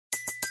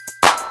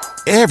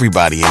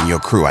Everybody in your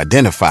crew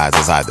identifies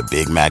as either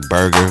Big Mac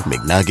Burger,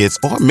 McNuggets,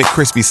 or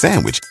McCrispy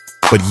Sandwich.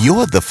 But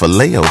you're the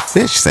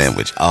Filet-O-Fish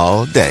Sandwich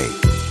all day.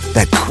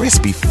 That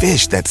crispy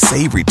fish, that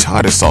savory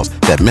tartar sauce,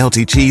 that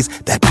melty cheese,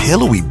 that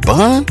pillowy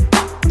bun.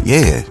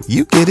 Yeah,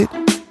 you get it.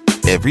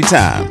 Every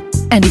time.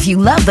 And if you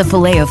love the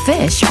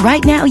Filet-O-Fish,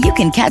 right now you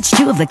can catch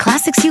 2 of the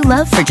classics you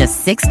love for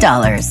just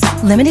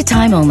 $6. Limited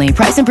time only.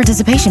 Price and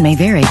participation may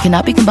vary.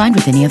 Cannot be combined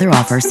with any other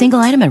offer. Single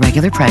item at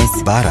regular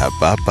price.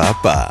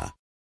 Ba-da-ba-ba-ba.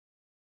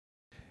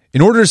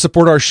 In order to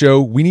support our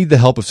show, we need the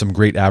help of some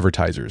great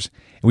advertisers.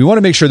 And we want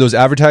to make sure those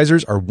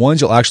advertisers are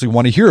ones you'll actually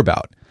want to hear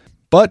about.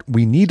 But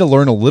we need to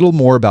learn a little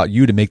more about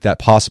you to make that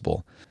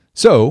possible.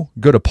 So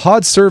go to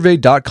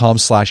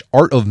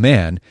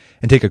podsurvey.com/artofman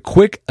and take a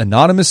quick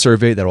anonymous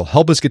survey that will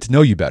help us get to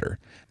know you better.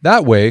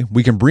 That way,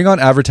 we can bring on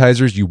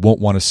advertisers you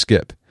won't want to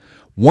skip.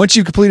 Once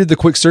you've completed the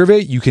quick survey,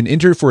 you can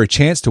enter for a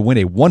chance to win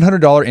a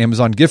 $100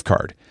 Amazon gift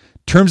card.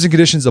 Terms and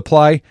conditions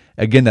apply.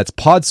 Again, that's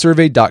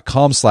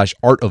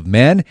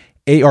podsurvey.com/artofman,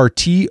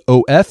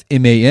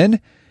 ARTOFMAN,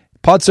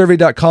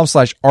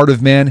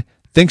 podsurvey.com/artofman.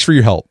 Thanks for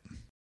your help.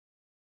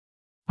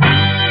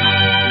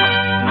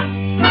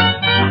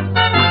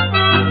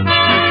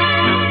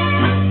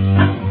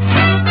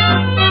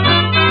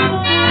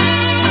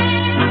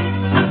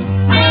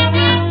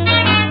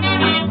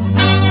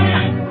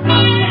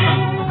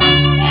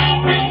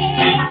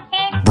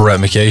 Brett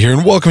McKay here,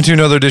 and welcome to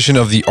another edition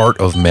of the Art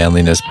of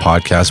Manliness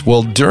podcast.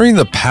 Well, during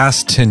the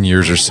past 10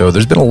 years or so,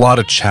 there's been a lot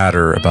of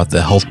chatter about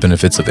the health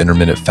benefits of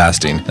intermittent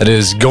fasting. That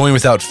is, going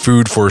without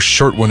food for a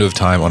short window of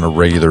time on a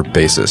regular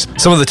basis.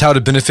 Some of the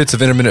touted benefits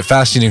of intermittent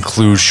fasting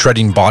include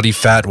shredding body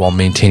fat while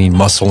maintaining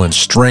muscle and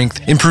strength,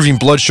 improving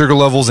blood sugar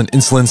levels and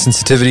insulin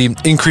sensitivity,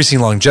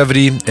 increasing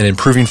longevity, and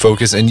improving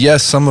focus. And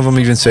yes, some of them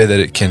even say that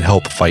it can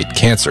help fight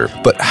cancer.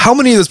 But how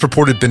many of those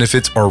purported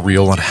benefits are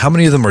real, and how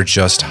many of them are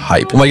just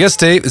hype? Well, my guest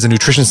today is a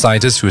nutrition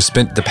scientist who has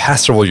spent the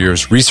past several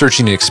years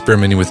researching and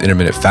experimenting with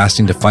intermittent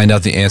fasting to find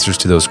out the answers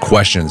to those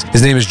questions.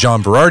 His name is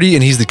John Berardi,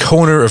 and he's the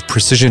co-owner of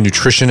Precision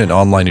Nutrition, an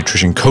online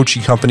nutrition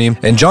coaching company.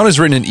 And John has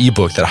written an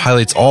ebook that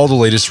highlights all the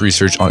latest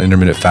research on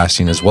intermittent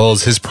fasting, as well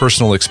as his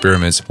personal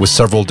experiments with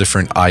several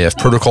different IF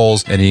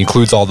protocols, and he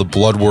includes all the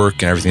blood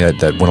work and everything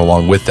that went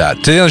along with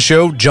that. Today on the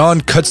show, John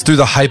cuts through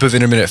the hype of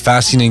intermittent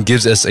fasting and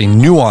gives us a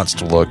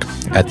nuanced look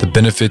at the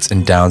benefits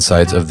and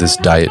downsides of this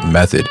diet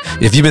method.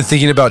 If you've been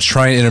thinking about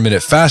trying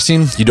intermittent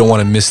fasting, you don't want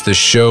to miss this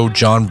show.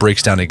 John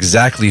breaks down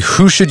exactly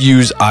who should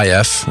use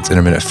IF, that's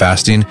intermittent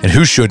fasting, and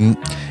who shouldn't,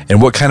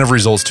 and what kind of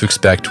results to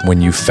expect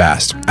when you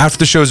fast. After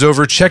the show's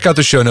over, check out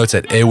the show notes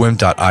at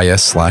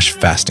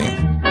awim.is/fasting.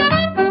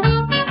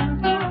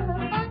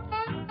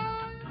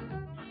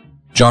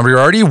 John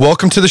Berardi,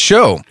 welcome to the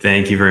show.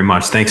 Thank you very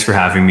much. Thanks for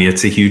having me.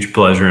 It's a huge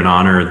pleasure and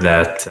honor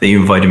that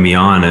you invited me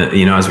on.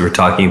 As we were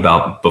talking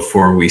about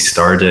before we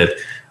started,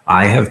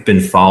 I have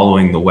been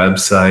following the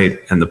website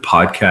and the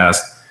podcast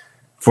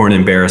for an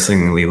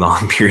embarrassingly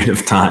long period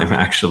of time,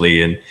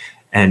 actually.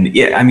 And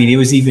yeah, I mean, it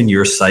was even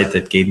your site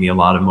that gave me a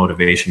lot of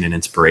motivation and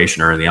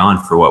inspiration early on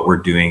for what we're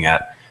doing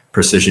at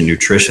Precision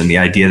Nutrition. The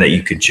idea that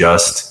you could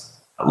just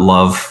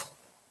love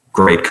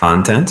great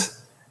content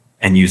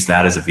and use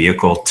that as a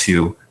vehicle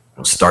to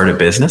start a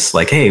business.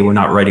 Like, hey, we're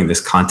not writing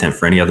this content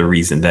for any other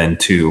reason than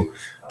to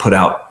put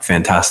out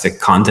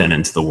fantastic content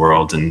into the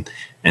world.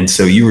 And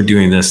so you were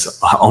doing this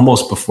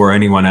almost before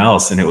anyone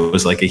else. And it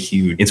was like a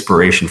huge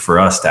inspiration for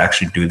us to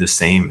actually do the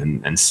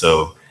same. And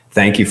so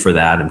thank you for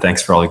that. And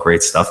thanks for all the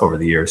great stuff over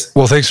the years.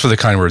 Well, thanks for the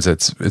kind words.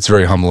 It's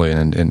very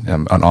humbling and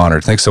I'm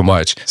honored. Thanks so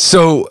much.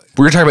 So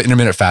we're going to talk about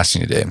intermittent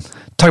fasting today.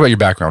 Talk about your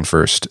background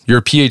first. You're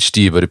a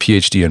PhD, but a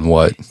PhD in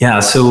what? Yeah,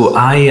 so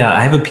I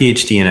have a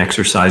PhD in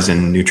exercise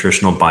and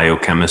nutritional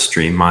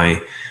biochemistry. My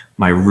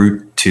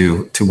route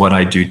to what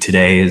I do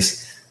today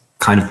is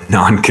kind of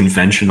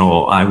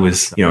non-conventional. I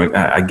was,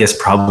 I guess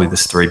probably the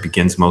story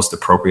begins most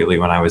appropriately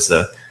when I was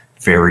a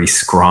very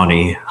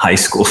scrawny high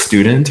school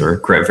student,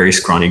 or very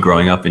scrawny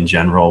growing up in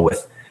general,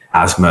 with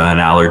asthma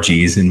and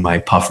allergies and my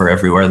puffer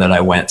everywhere that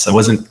I went. So I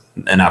wasn't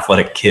an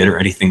athletic kid or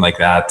anything like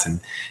that.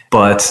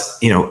 But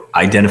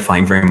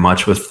identifying very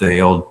much with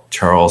the old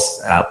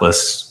Charles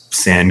Atlas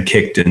sand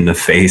kicked in the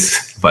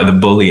face by the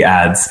bully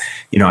ads.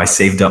 I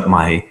saved up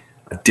my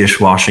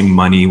dishwashing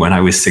money when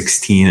I was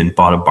 16 and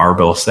bought a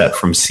barbell set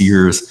from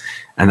Sears.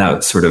 And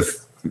that's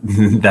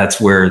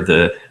where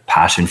the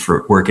passion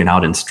for working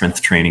out and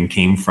strength training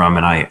came from.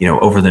 And I,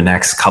 over the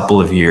next couple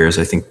of years,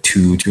 I think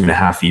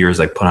 2.5 years,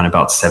 I put on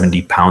about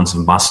 70 pounds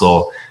of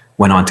muscle,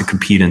 went on to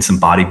compete in some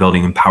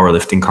bodybuilding and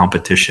powerlifting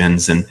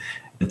competitions. And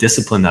the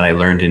discipline that I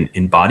learned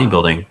in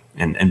bodybuilding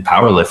and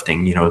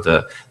powerlifting,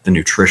 the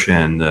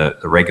nutrition, the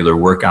regular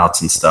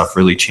workouts and stuff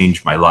really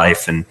changed my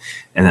life. And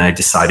then I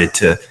decided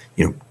to,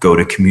 go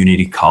to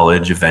community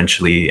college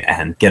eventually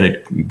and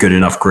get good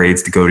enough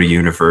grades to go to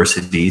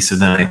university. So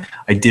then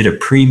I did a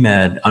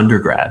pre-med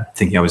undergrad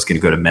thinking I was going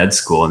to go to med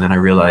school. And then I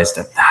realized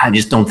that I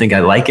just don't think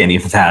I like any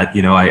of that.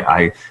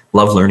 I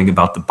love learning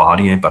about the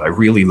body, but I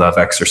really love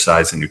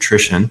exercise and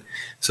nutrition.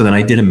 So then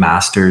I did a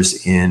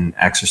master's in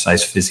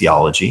exercise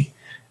physiology.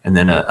 and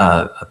then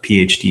a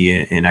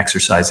PhD in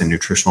exercise and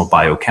nutritional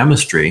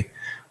biochemistry.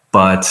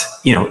 But,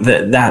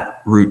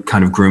 that route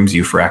kind of grooms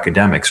you for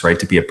academics, right?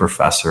 To be a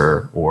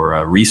professor or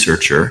a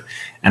researcher.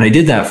 And I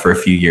did that for a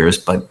few years,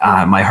 but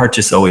my heart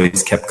just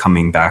always kept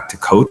coming back to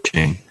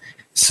coaching.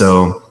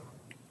 So,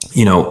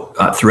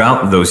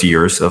 throughout those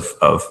years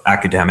of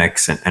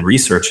academics and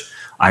research,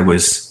 I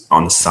was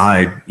on the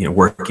side,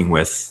 working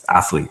with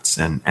athletes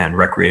and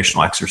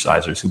recreational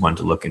exercisers who wanted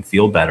to look and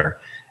feel better.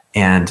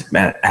 And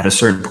at a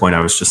certain point,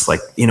 I was just like,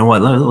 you know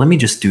what, let me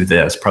just do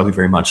this. Probably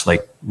very much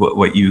like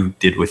what you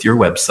did with your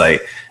website.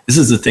 This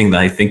is the thing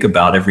that I think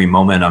about every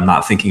moment. I'm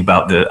not thinking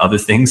about the other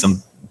things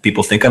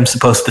people think I'm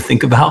supposed to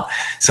think about.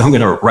 So I'm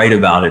going to write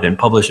about it and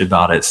publish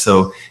about it.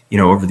 So,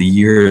 over the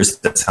years,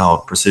 that's how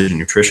Precision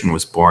Nutrition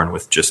was born,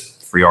 with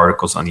just free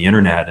articles on the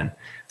internet. And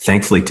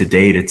thankfully, to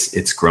date,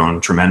 it's grown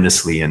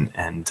tremendously. And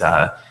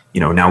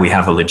now we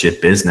have a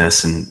legit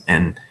business.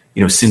 And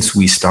since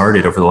we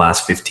started over the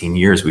last 15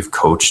 years, we've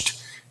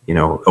coached,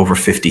 over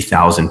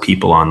 50,000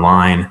 people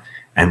online.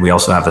 And we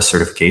also have a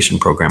certification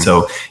program.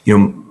 So,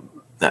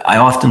 I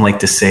often like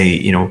to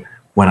say,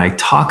 when I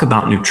talk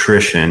about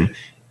nutrition,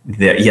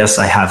 that yes,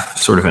 I have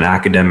sort of an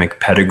academic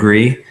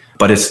pedigree,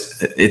 but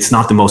it's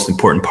not the most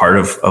important part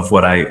of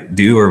what I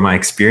do or my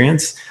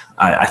experience.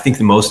 I think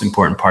the most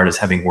important part is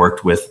having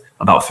worked with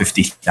about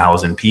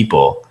 50,000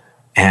 people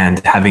and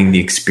having the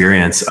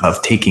experience of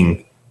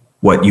taking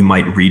what you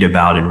might read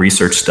about in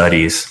research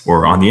studies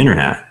or on the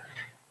internet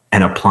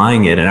and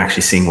applying it and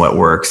actually seeing what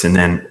works, and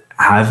then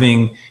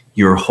having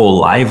your whole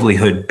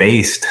livelihood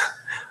based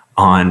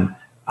on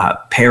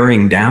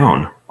paring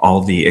down all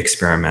the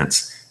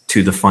experiments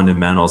to the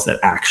fundamentals that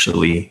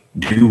actually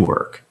do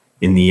work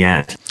in the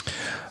end.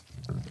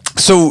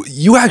 So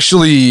you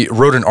actually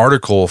wrote an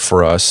article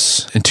for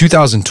us in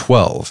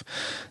 2012.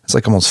 It's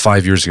like almost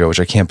 5 years ago,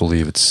 which I can't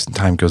believe.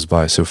 Time goes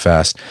by so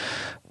fast,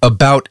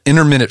 about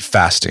intermittent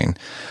fasting.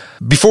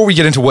 Before we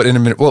get into what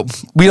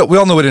we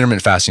all know what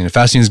intermittent fasting is.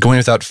 Fasting is going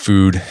without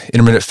food.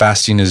 Intermittent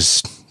fasting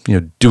is,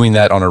 doing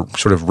that on a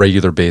sort of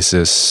regular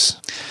basis.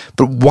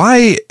 But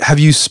why have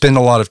you spent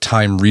a lot of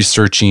time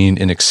researching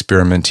and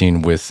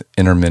experimenting with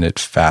intermittent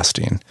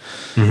fasting?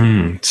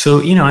 Mm-hmm.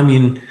 So,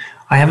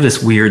 I have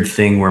this weird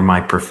thing where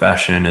my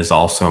profession is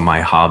also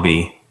my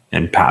hobby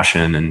and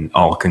passion and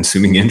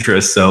all-consuming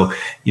interest. So,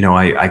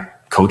 I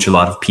coach a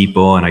lot of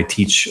people and I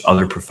teach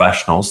other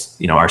professionals,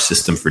 our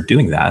system for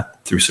doing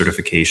that through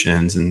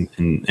certifications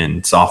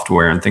and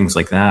software and things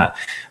like that.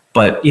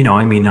 But,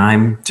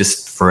 I'm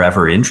just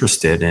forever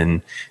interested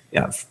in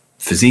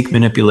physique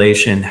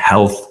manipulation,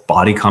 health,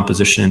 body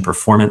composition, and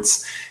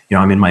performance.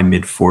 I'm in my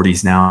mid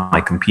 40s now.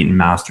 I compete in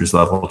master's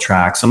level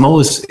tracks. I'm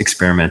always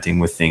experimenting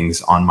with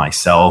things on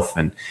myself.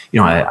 And,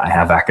 I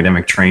have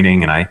academic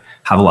training and I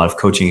have a lot of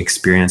coaching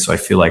experience. So I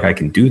feel like I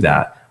can do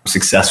that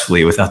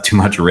successfully without too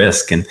much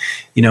risk. And,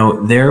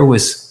 there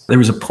was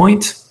a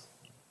point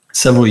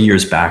several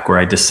years back where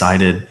I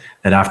decided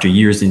that after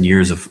years and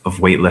years of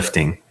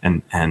weightlifting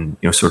and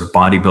sort of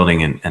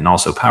bodybuilding and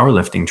also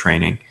powerlifting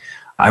training,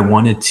 I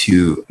wanted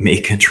to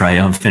make a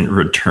triumphant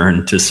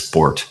return to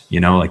sport,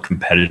 like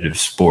competitive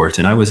sport.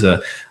 And I was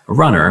a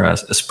runner, a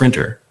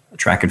sprinter, a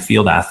track and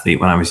field athlete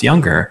when I was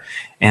younger.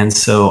 And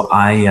so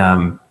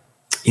I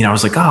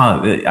was like,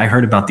 I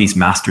heard about these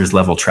master's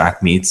level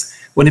track meets.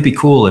 Wouldn't it be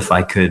cool if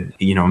I could,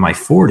 in my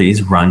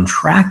 40s, run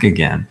track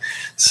again?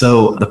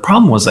 So the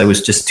problem was I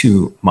was just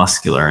too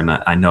muscular. And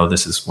I know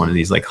this is one of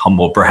these like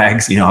humble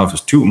brags, I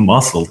was too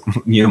muscle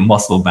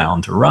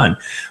bound to run.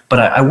 But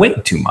I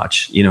weighed too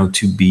much,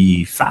 to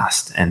be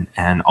fast.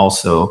 And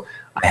also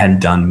I hadn't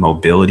done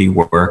mobility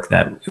work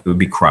that would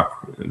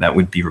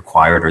be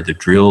required, or the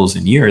drills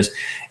in years.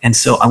 And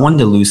so I wanted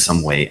to lose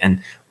some weight.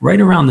 And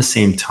right around the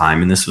same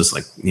time, and this was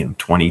like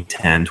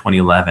 2010,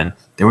 2011,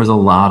 there was a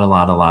lot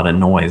of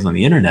noise on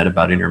the internet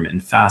about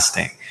intermittent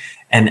fasting.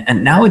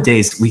 And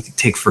nowadays we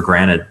take for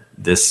granted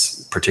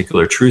this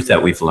particular truth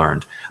that we've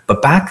learned.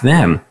 But back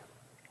then,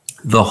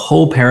 the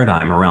whole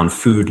paradigm around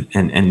food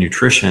and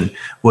nutrition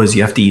was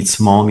you have to eat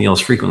small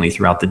meals frequently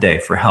throughout the day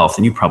for health.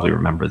 And you probably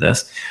remember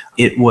this.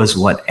 It was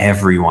what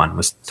everyone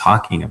was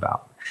talking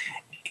about.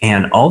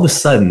 And all of a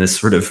sudden, this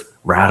sort of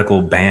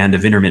radical band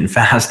of intermittent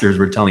fasters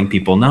were telling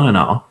people,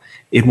 no,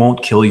 it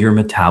won't kill your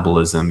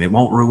metabolism. It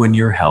won't ruin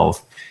your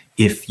health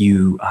if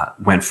you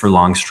went for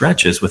long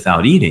stretches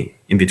without eating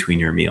in between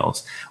your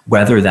meals,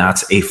 whether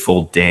that's a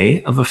full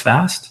day of a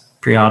fast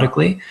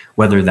periodically,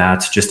 whether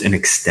that's just an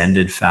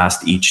extended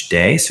fast each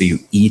day. So you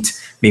eat,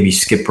 maybe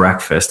skip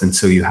breakfast, and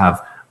so you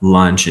have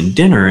lunch and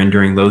dinner. And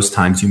during those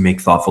times, you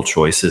make thoughtful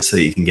choices so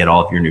you can get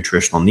all of your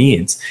nutritional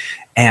needs.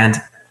 And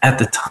at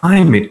the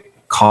time, it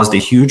caused a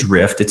huge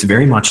rift. It's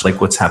very much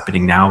like what's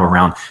happening now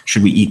around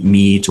should we eat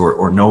meat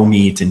or no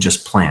meat and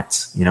just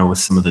plants, with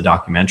some of the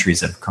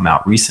documentaries that have come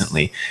out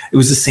recently. It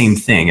was the same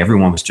thing.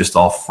 Everyone was just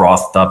all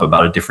frothed up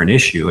about a different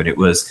issue. And it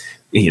was,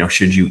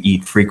 should you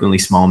eat frequently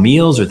small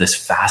meals or this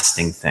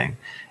fasting thing?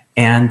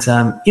 And,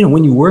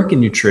 when you work in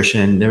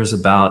nutrition, there's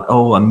about,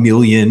 1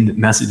 million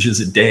messages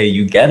a day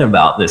you get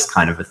about this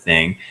kind of a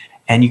thing.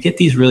 And you get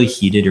these really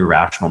heated,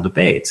 irrational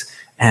debates.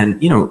 And,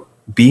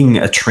 being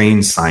a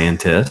trained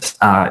scientist,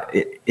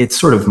 it's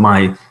sort of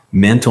my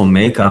mental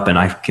makeup, and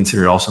I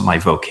consider it also my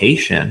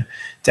vocation,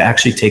 to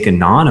actually take a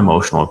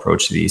non-emotional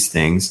approach to these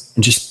things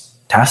and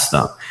just test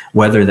them,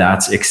 whether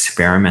that's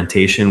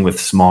experimentation with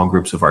small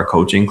groups of our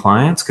coaching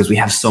clients, because we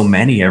have so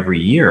many every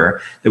year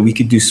that we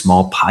could do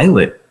small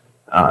pilot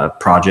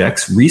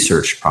projects,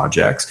 research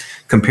projects,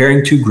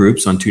 comparing two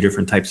groups on two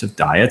different types of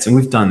diets. And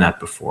we've done that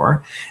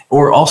before.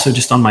 Or also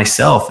just on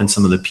myself and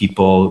some of the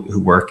people who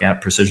work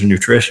at Precision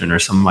Nutrition or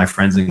some of my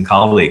friends and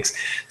colleagues.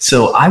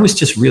 So I was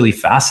just really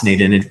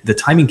fascinated. And the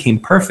timing came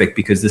perfect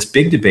because this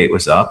big debate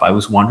was up. I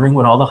was wondering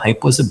what all the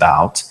hype was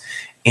about.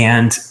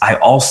 And I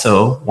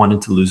also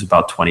wanted to lose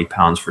about 20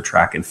 pounds for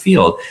track and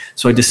field.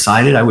 So I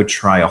decided I would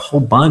try a whole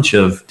bunch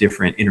of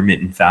different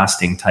intermittent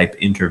fasting type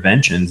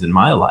interventions in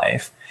my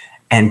life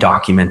and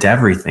document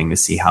everything to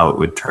see how it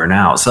would turn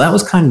out. So that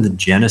was kind of the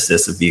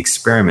genesis of the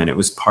experiment. It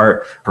was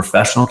part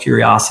professional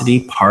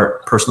curiosity,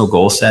 part personal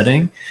goal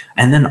setting,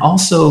 and then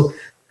also,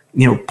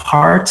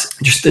 part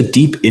just a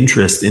deep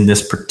interest in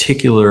this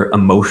particular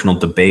emotional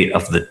debate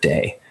of the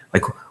day.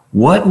 Like,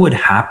 what would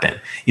happen?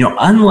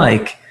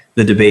 Unlike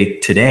the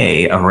debate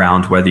today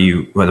around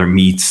whether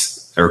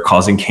meats are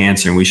causing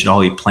cancer and we should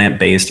all eat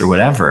plant-based or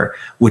whatever,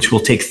 which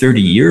will take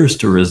 30 years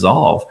to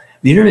resolve.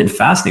 The intermittent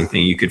fasting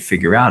thing you could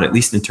figure out, at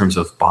least in terms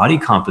of body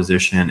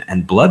composition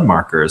and blood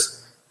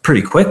markers,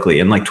 pretty quickly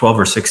in like 12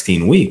 or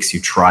 16 weeks.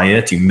 You try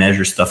it, you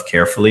measure stuff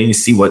carefully, and you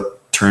see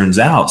what turns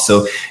out.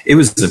 So it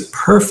was a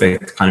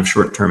perfect kind of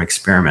short-term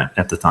experiment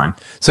at the time.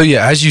 So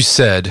yeah, as you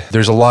said, there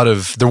was a lot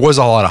of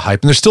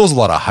hype, and there still is a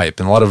lot of hype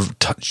and a lot of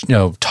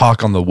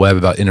talk on the web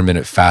about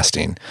intermittent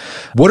fasting.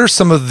 What are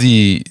some of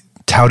the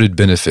touted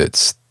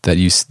benefits that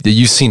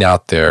you've seen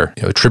out there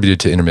attributed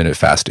to intermittent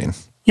fasting?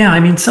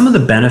 Yeah, some of the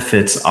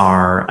benefits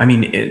are,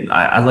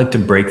 I like to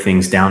break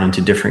things down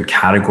into different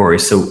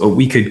categories. So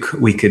we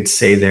could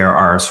say there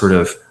are sort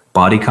of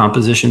body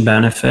composition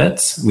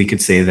benefits. We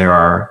could say there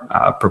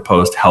are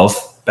proposed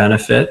health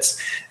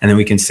benefits, and then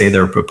we can say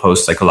there are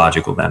proposed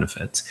psychological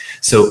benefits.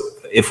 So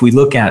if we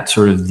look at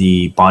sort of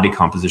the body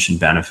composition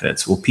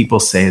benefits, well,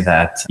 people say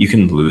that you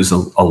can lose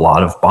a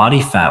lot of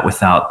body fat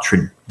without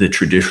the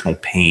traditional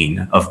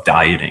pain of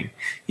dieting.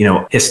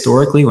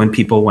 Historically, when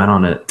people went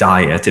on a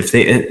diet, if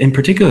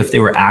they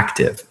were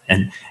active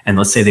and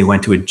let's say they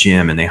went to a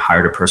gym and they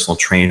hired a personal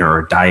trainer or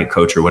a diet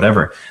coach or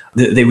whatever,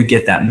 they would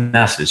get that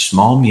message: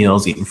 small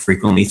meals eaten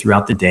frequently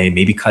throughout the day,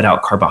 maybe cut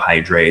out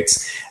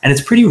carbohydrates. And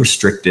it's pretty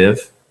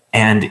restrictive,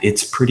 and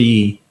it's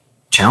pretty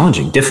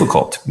challenging,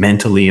 difficult,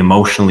 mentally,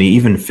 emotionally,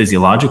 even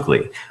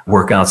physiologically.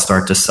 Workouts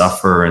start to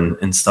suffer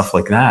and stuff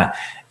like that.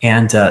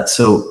 And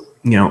so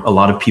a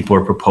lot of people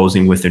are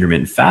proposing with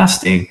intermittent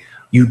fasting,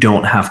 you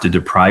don't have to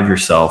deprive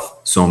yourself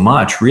so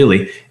much,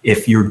 really.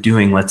 If you're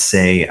doing, let's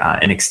say,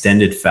 an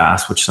extended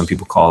fast, which some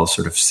people call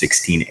sort of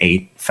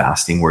 16-8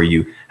 fasting, where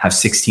you have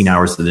 16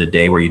 hours of the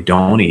day where you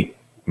don't eat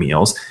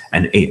meals,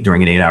 and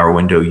during an 8-hour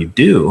window you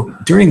do.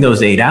 During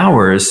those 8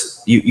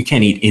 hours, you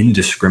can't eat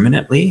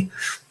indiscriminately,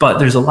 but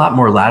there's a lot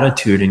more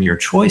latitude in your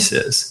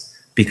choices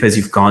because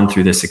you've gone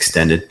through this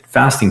extended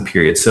fasting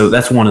period. So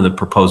that's one of the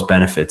proposed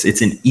benefits.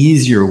 It's an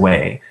easier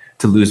way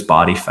to lose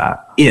body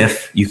fat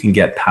if you can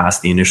get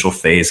past the initial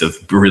phase of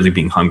really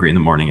being hungry in the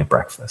morning at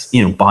breakfast,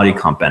 body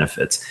comp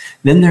benefits.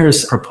 Then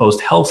there's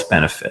proposed health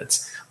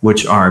benefits,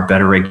 which are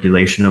better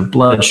regulation of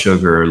blood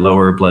sugar,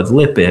 lower blood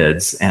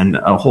lipids, and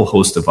a whole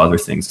host of other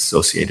things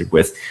associated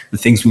with the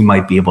things we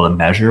might be able to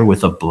measure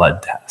with a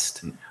blood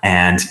test.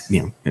 And,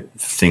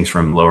 things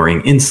from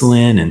lowering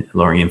insulin and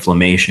lowering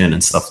inflammation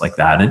and stuff like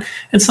that.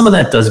 And some of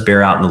that does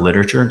bear out in the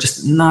literature,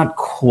 just not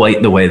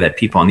quite the way that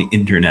people on the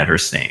internet are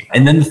saying.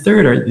 And then the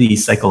third are the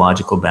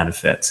psychological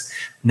benefits.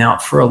 Now,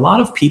 for a lot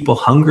of people,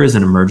 hunger is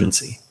an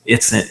emergency.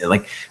 It's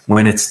like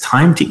when it's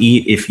time to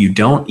eat, if you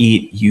don't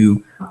eat,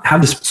 you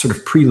have this sort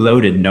of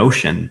preloaded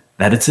notion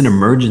that it's an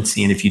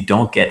emergency. And if you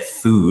don't get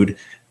food,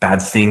 bad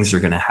things are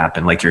going to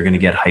happen. Like you're going to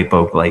get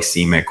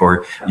hypoglycemic,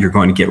 or you're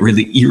going to get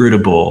really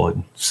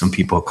irritable. Some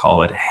people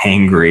call it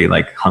hangry,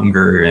 like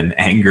hunger and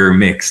anger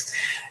mixed.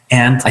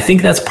 And I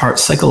think that's part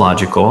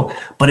psychological,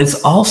 but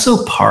it's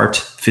also part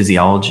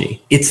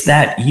physiology. It's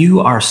that you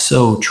are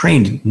so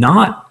trained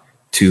not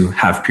to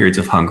have periods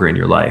of hunger in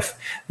your life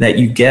that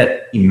you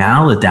get a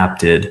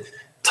maladapted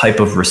type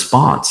of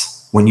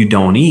response when you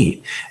don't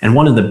eat. And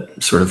one of the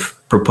sort of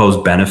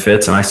proposed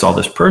benefits, and I saw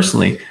this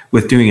personally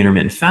with doing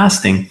intermittent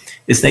fasting,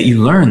 is that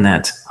you learn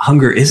that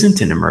hunger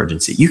isn't an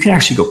emergency. You can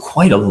actually go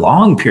quite a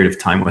long period of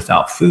time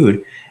without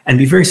food and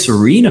be very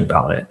serene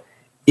about it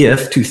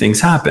if two things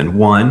happen.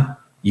 One,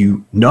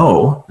 you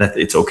know that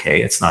it's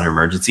okay, it's not an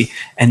emergency.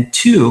 And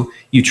two,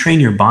 you train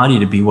your body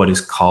to be what is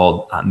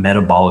called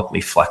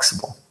metabolically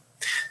flexible.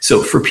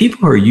 So for people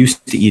who are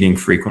used to eating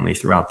frequently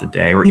throughout the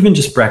day, or even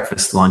just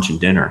breakfast, lunch, and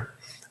dinner,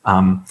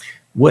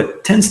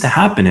 what tends to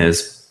happen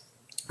is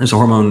there's a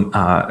hormone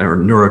or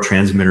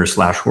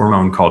neurotransmitter /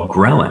 hormone called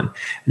ghrelin,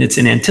 and it's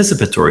an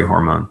anticipatory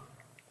hormone.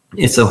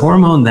 It's a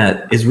hormone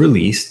that is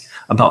released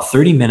about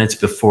 30 minutes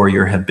before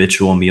your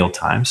habitual meal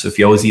time. So if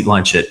you always eat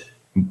lunch at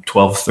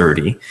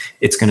 12:30,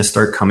 it's going to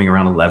start coming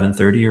around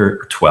 11:30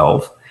 or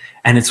 12.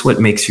 And it's what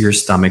makes your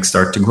stomach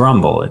start to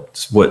grumble.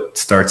 It's what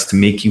starts to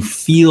make you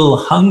feel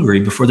hungry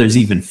before there's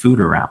even food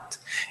around.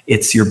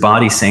 It's your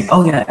body saying,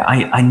 oh yeah,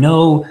 I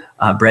know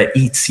Brett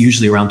eats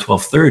usually around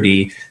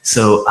 12:30,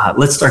 so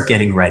let's start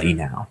getting ready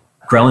now.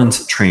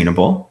 Ghrelin's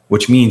trainable,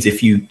 which means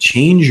if you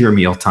change your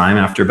meal time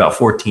after about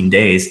 14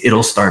 days,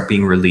 it'll start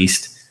being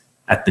released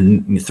at the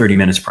 30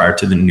 minutes prior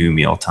to the new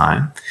meal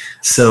time.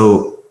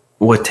 So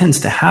what tends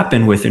to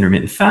happen with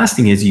intermittent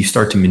fasting is you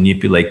start to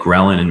manipulate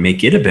ghrelin and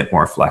make it a bit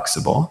more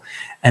flexible.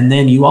 And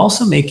then you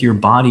also make your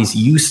body's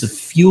use of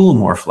fuel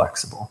more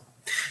flexible.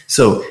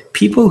 So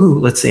people who,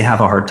 let's say,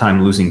 have a hard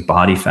time losing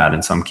body fat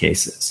in some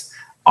cases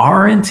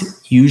aren't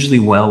usually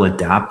well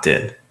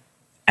adapted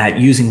at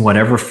using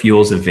whatever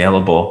fuel is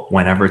available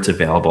whenever it's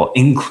available,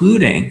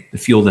 including the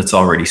fuel that's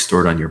already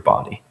stored on your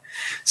body.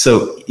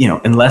 So,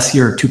 unless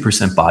you're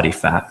 2% body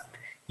fat,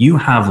 you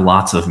have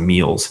lots of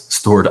meals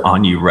stored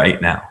on you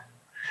right now.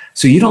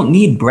 So you don't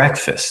need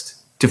breakfast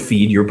to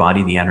feed your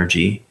body the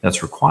energy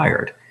that's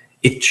required.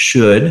 It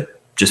should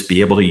just be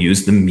able to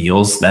use the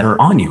meals that are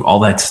on you, all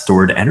that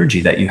stored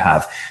energy that you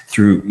have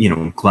through,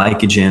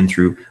 glycogen,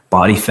 through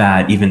body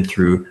fat, even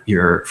through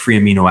your free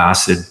amino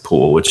acid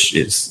pool, which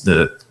is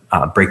the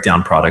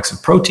breakdown products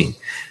of protein.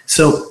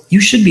 So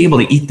you should be able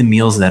to eat the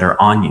meals that are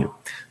on you.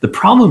 The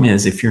problem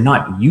is if you're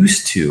not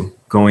used to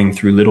going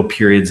through little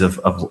periods of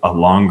a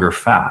longer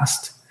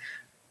fast,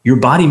 your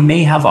body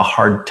may have a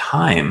hard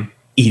time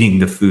eating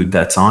the food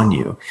that's on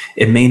you.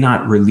 It may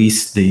not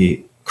release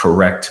the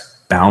correct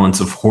balance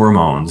of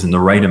hormones in the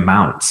right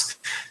amounts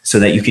so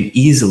that you can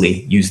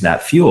easily use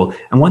that fuel.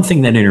 And one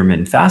thing that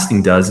intermittent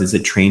fasting does is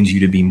it trains you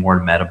to be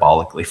more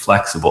metabolically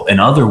flexible. In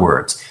other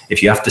words,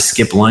 if you have to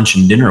skip lunch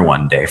and dinner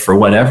one day for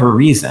whatever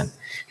reason,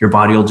 your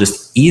body will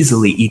just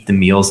easily eat the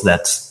meals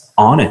that's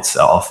on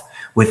itself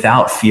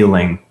without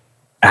feeling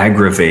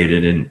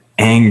aggravated and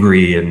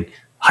angry and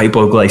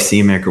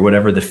hypoglycemic or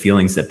whatever the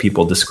feelings that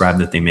people describe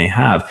that they may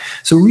have.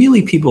 So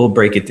really people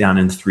break it down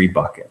in 3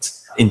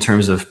 buckets in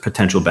terms of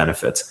potential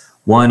benefits.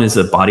 1 is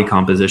a body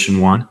composition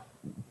one,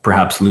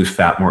 perhaps lose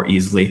fat more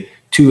easily.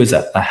 2 is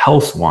a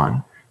health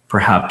one,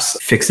 perhaps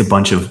fix a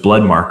bunch of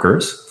blood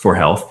markers for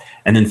health.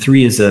 And then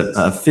 3 is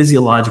a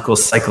physiological,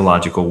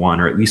 psychological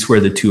one, or at least where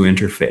the two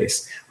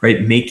interface,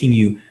 right? Making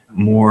you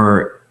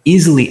more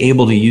easily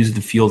able to use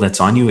the fuel that's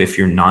on you if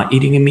you're not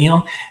eating a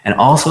meal, and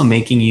also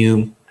making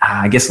you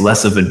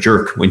less of a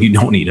jerk when you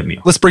don't eat a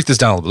meal. Let's break this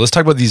down a little bit. Let's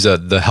talk about these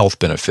the health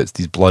benefits,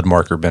 these blood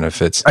marker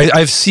benefits.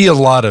 I see a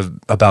lot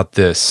about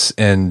this,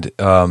 and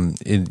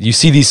you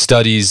see these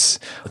studies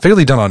they're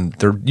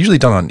usually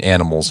done on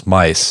animals,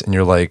 mice, and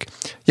you're like,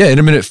 yeah,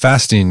 intermittent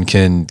fasting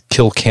can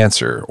kill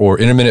cancer, or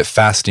intermittent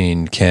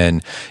fasting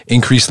can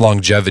increase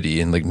longevity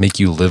and make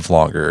you live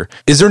longer.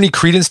 Is there any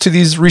credence to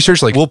these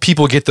research? Will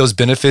people get those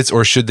benefits,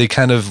 or should they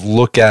kind of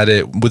look at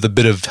it with a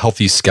bit of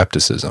healthy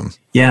skepticism?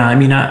 Yeah,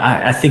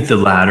 I think the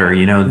latter,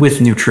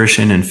 with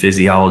nutrition and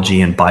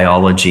physiology and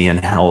biology and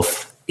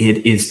health,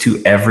 it is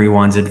to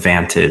everyone's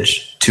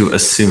advantage to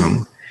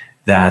assume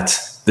that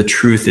the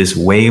truth is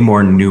way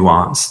more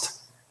nuanced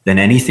than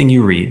anything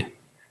you read,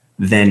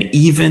 than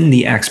even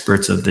the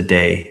experts of the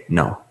day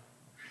know.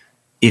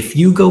 If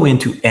you go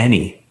into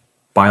any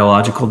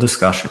biological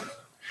discussion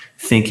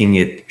thinking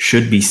it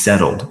should be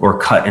settled or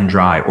cut and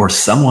dry, or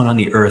someone on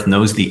the earth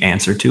knows the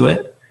answer to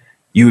it,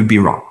 you would be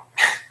wrong.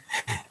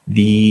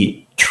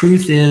 The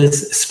truth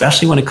is,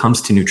 especially when it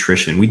comes to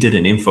nutrition, we did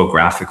an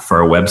infographic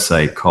for our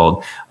website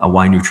called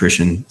Why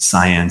Nutrition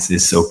Science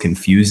is So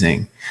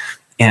Confusing.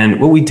 And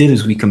what we did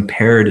is we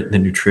compared the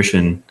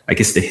nutrition,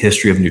 the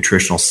history of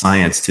nutritional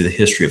science to the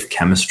history of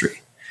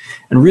chemistry.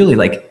 And really,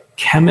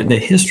 the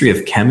history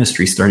of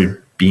chemistry started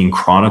being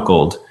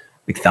chronicled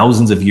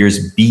thousands of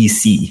years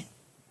BC,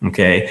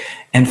 okay?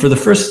 And for the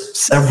first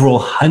several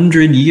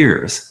hundred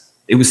years,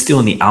 it was still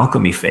in the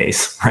alchemy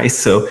phase, right?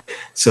 So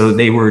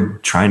they were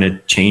trying to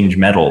change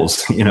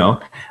metals,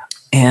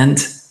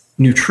 and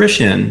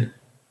nutrition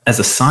as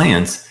a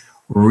science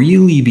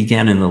really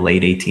began in the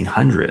late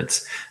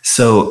 1800s.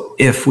 So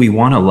if we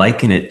want to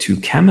liken it to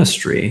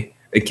chemistry,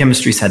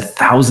 chemistry's had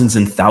thousands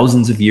and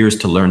thousands of years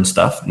to learn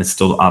stuff, and it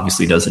still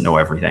obviously doesn't know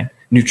everything.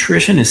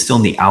 Nutrition is still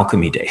in the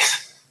alchemy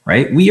days,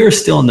 right? We are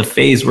still in the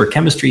phase where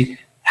chemistry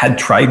had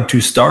tried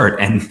to start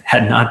and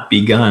had not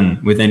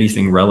begun with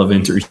anything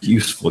relevant or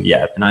useful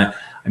yet. And I'm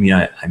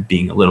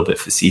being a little bit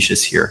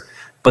facetious here,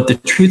 but the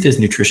truth is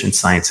nutrition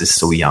science is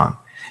so young.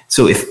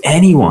 So if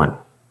anyone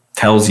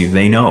tells you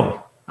they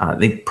know,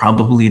 they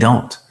probably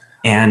don't.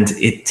 And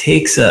it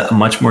takes a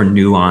much more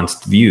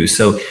nuanced view.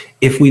 So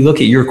if we look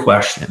at your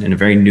question in a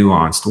very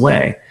nuanced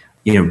way,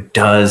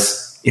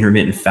 does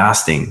intermittent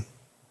fasting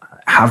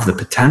have the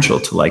potential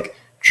to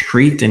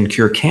treat and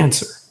cure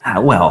cancer?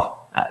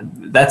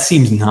 That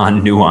seems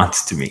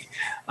non-nuanced to me.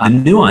 The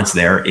nuance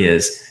there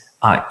is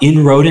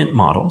in rodent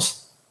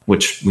models,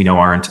 which we know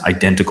aren't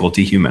identical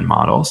to human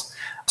models,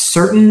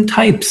 certain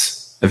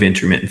types of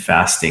intermittent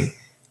fasting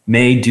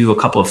may do a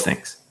couple of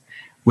things.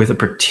 with a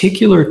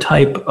particular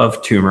type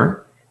of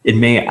tumor, it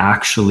may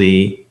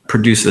actually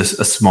produce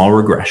a small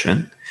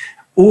regression.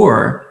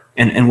 Or,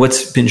 and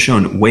what's been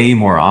shown way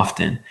more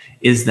often,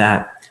 is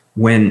that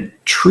when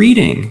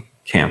treating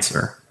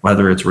cancer,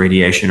 whether it's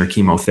radiation or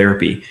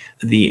chemotherapy,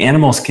 the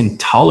animals can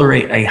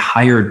tolerate a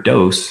higher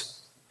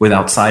dose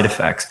without side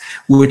effects,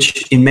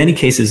 which in many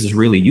cases is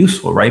really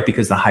useful, right?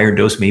 Because the higher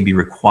dose may be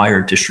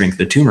required to shrink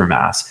the tumor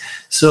mass.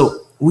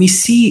 So we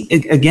see,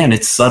 again,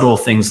 it's subtle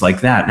things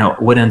like that. Now,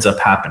 what ends up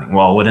happening?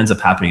 Well, what ends up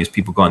happening is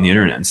people go on the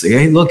internet and say,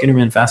 hey, look,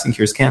 intermittent fasting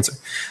cures cancer.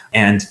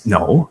 And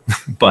no,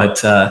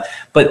 but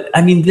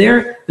I mean,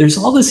 there's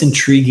all this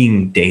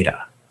intriguing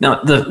data.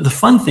 Now, the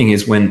fun thing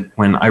is when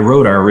I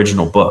wrote our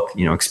original book,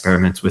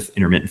 Experiments with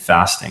Intermittent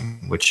Fasting,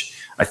 which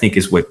I think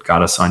is what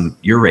got us on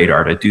your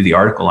radar to do the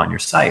article on your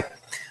site.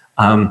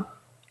 I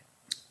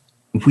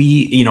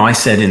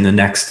said in the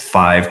next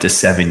 5 to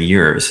 7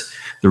 years,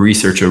 the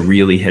research will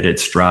really hit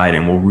its stride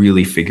and we'll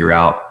really figure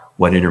out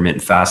what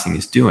intermittent fasting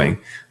is doing.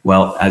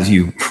 Well, as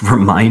you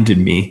reminded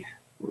me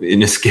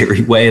in a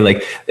scary way,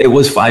 like it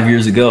was 5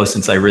 years ago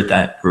since I wrote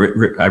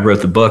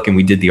the book and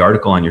we did the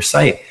article on your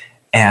site.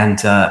 And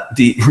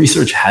the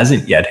research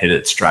hasn't yet hit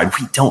its stride.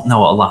 We don't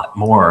know a lot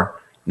more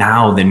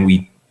now than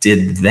we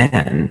did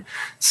then.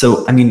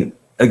 So, I mean,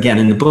 again,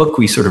 in the book,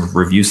 we sort of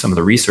review some of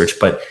the research,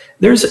 but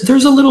there's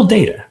a little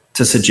data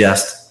to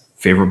suggest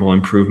favorable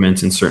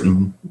improvements in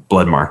certain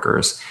blood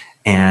markers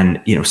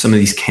and, some of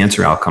these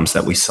cancer outcomes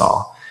that we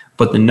saw.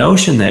 But the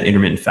notion that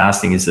intermittent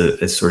fasting is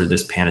sort of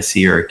this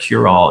panacea or a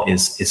cure-all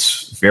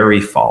is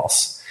very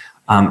false.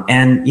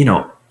 And,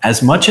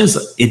 as much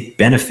as it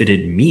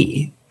benefited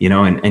me,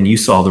 and you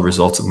saw the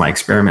results of my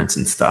experiments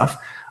and stuff,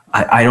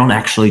 I don't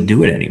actually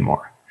do it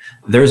anymore.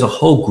 There's a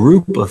whole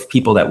group of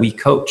people that we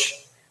coach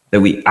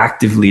that we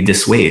actively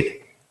dissuade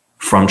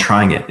from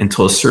trying it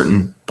until a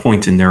certain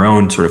point in their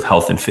own sort of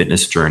health and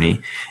fitness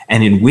journey.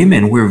 And in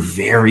women, we're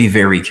very,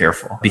 very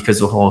careful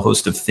because of a whole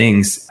host of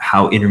things,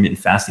 how intermittent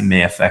fasting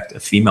may affect a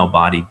female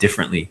body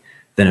differently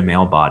than a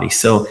male body.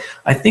 So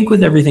I think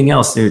with everything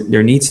else,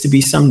 there needs to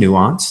be some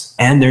nuance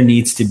and there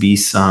needs to be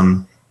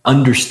some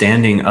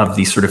understanding of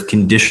these sort of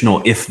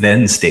conditional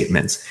if-then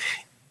statements.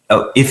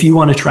 If you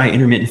want to try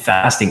intermittent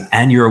fasting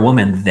and you're a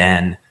woman,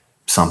 then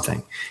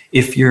something.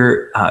 If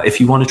you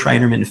want to try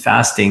intermittent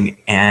fasting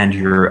and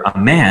you're a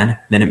man,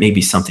 then it may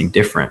be something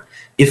different.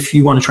 If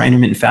you want to try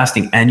intermittent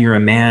fasting and you're a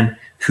man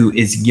who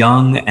is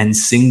young and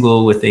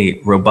single with a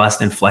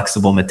robust and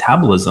flexible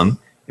metabolism,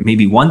 it may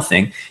be one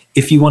thing.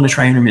 If you want to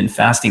try intermittent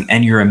fasting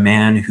and you're a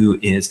man who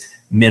is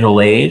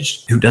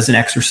middle-aged, who doesn't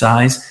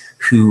exercise,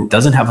 who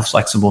doesn't have a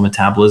flexible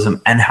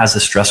metabolism and has a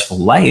stressful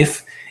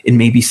life, it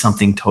may be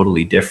something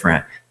totally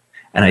different.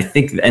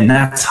 And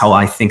that's how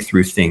I think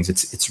through things.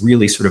 It's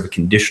really sort of a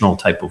conditional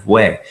type of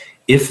way.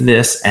 If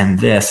this and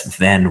this,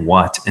 then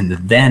what? And the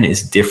then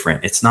is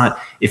different. It's not,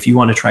 if you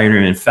want to try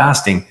intermittent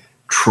fasting,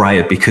 try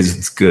it because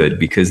it's good,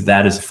 because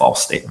that is a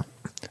false statement.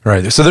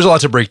 Right. So there's a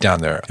lot to break down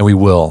there, and we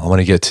will. I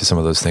want to get to some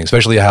of those things,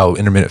 especially how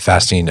intermittent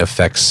fasting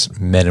affects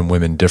men and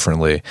women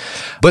differently.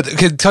 But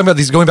talking about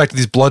these, going back to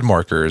these blood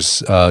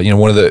markers,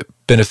 one of the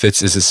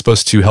benefits is it's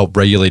supposed to help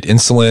regulate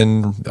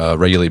insulin,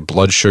 regulate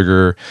blood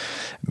sugar.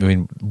 I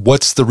mean,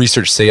 what's the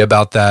research say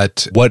about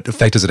that? What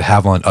effect does it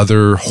have on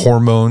other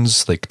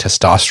hormones like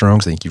testosterone?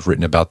 'Cause I think you've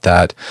written about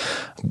that.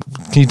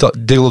 Can you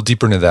dig a little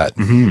deeper into that?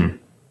 Mm-hmm.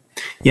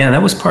 Yeah,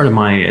 that was part of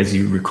as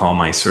you recall,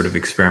 my sort of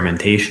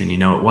experimentation.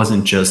 It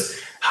wasn't just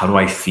how do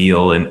I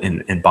feel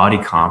in body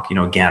comp.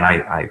 Again,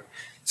 I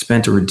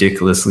spent a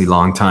ridiculously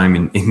long time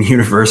in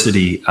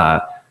university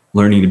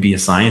learning to be a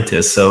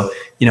scientist. So,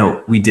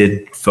 we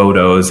did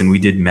photos and we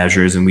did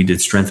measures and we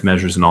did strength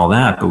measures and all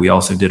that, but we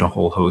also did a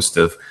whole host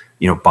of,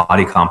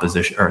 body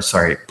composition,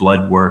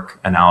 blood work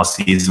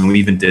analyses. And we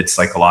even did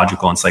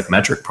psychological and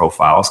psychometric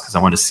profiles because I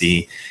wanted to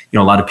see, a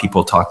lot of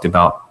people talked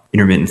about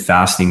intermittent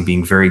fasting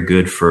being very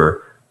good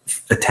for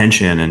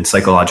attention and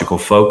psychological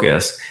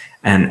focus.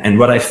 And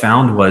what I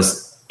found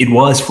was it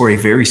was for a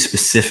very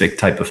specific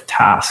type of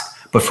task,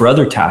 but for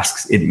other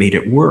tasks, it made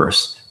it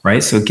worse.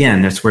 Right. So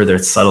again, that's where the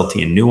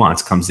subtlety and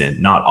nuance comes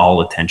in. Not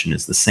all attention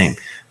is the same.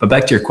 But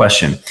back to your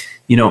question,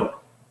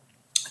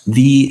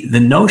 the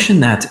notion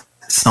that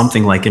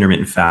something like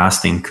intermittent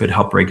fasting could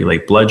help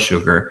regulate blood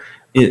sugar,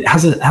 it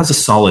has a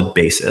solid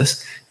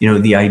basis.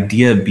 The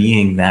idea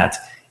being that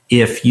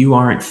if you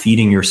aren't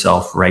feeding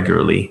yourself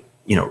regularly,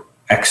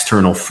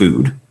 external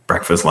food,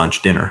 breakfast,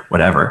 lunch, dinner,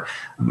 whatever,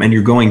 and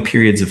you're going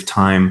periods of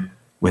time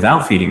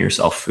without feeding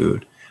yourself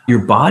food, your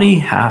body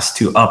has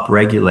to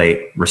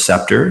upregulate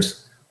receptors,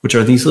 which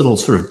are these little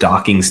sort of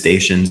docking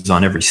stations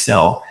on every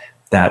cell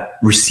that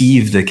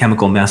receive the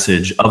chemical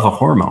message of a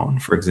hormone,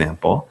 for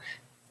example,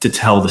 to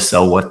tell the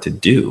cell what to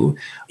do.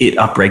 It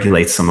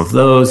upregulates some of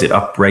those. It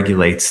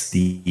upregulates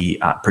the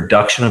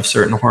production of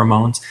certain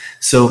hormones.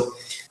 So,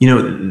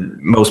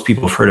 most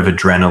people have heard of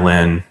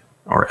adrenaline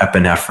or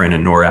epinephrine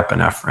and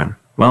norepinephrine.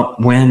 Well,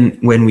 when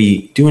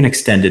we do an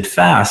extended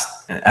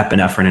fast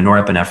epinephrine and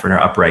norepinephrine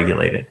are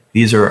upregulated.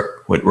 These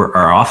are what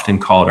are often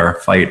called our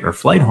fight or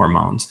flight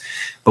hormones.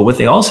 But what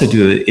they also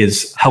do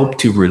is help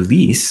to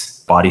release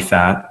body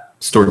fat,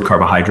 stored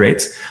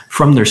carbohydrates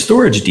from their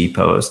storage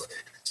depots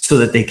so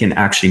that they can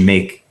actually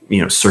make,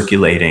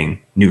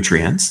 circulating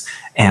nutrients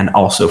and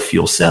also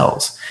fuel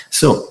cells.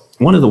 So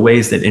one of the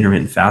ways that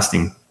intermittent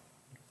fasting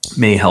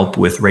may help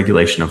with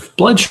regulation of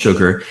blood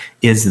sugar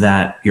is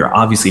that you're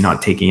obviously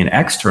not taking an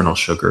external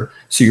sugar.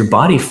 So your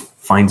body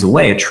finds a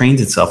way, it trains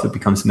itself, it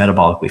becomes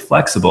metabolically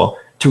flexible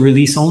to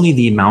release only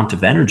the amount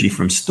of energy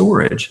from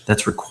storage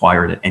that's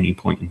required at any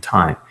point in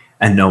time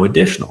and no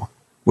additional,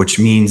 which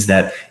means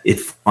that it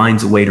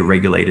finds a way to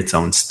regulate its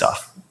own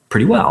stuff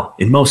pretty well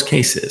in most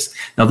cases.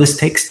 Now, this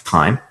takes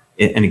time.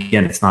 And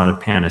again, it's not a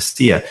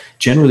panacea.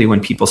 Generally, when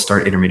people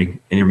start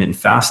intermittent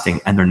fasting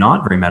and they're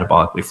not very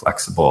metabolically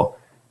flexible,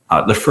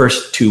 the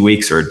first 2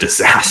 weeks are a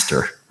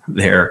disaster.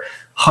 They're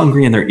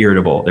hungry and they're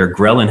irritable. Their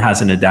ghrelin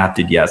hasn't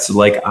adapted yet. So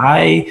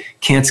I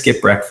can't skip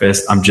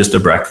breakfast. I'm just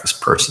a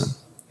breakfast person.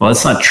 Well,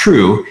 that's not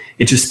true.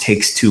 It just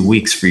takes 2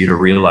 weeks for you to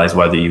realize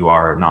whether you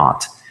are or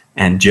not.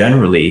 And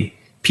generally,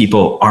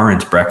 people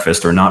aren't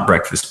breakfast or not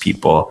breakfast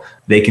people.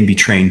 They can be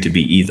trained to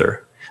be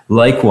either.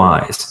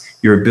 Likewise,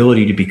 your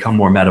ability to become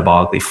more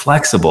metabolically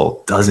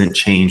flexible doesn't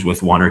change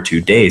with 1 or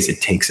 2 days. It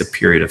takes a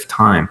period of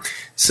time.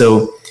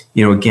 So,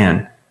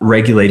 again,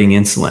 regulating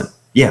insulin.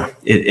 Yeah,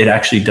 it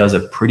actually does a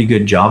pretty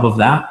good job of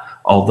that.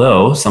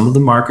 Although some of the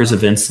markers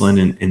of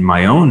insulin in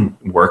my own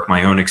work,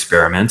 my own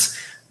experiments,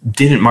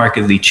 didn't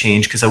markedly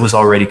change because I was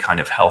already kind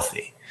of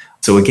healthy.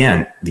 So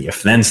again, the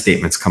if-then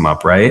statements come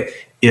up, right?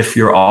 If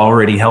you're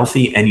already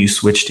healthy and you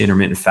switch to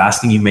intermittent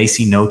fasting, you may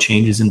see no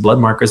changes in blood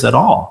markers at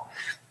all.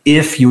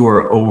 If you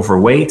are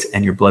overweight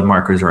and your blood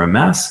markers are a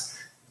mess,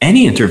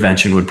 any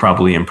intervention would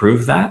probably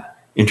improve that.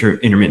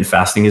 Intermittent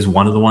fasting is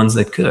one of the ones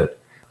that could.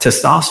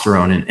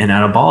 Testosterone and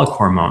anabolic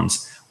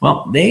hormones,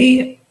 well,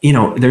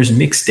 there's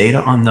mixed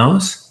data on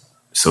those.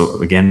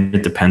 So again,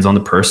 it depends on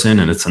the person,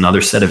 and it's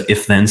another set of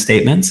if-then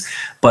statements.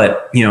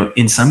 But,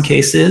 in some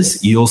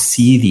cases, you'll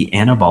see the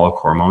anabolic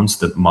hormones,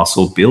 the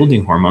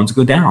muscle-building hormones,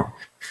 go down.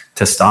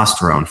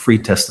 Testosterone, free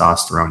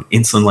testosterone,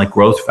 insulin-like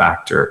growth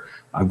factor,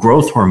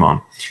 growth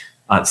hormone.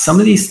 Some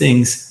of these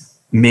things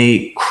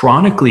may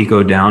chronically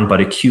go down, but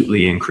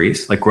acutely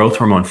increase. Like growth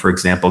hormone, for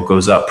example,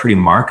 goes up pretty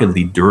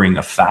markedly during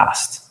a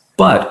fast.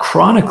 But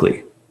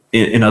chronically,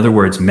 in other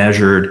words,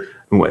 measured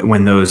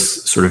when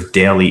those sort of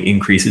daily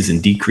increases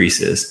and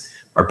decreases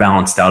are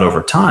balanced out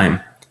over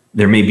time,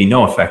 there may be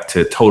no effect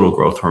to total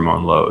growth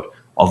hormone load,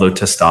 although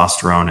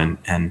testosterone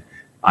and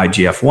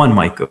IGF-1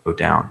 might go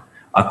down.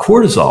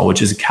 Cortisol,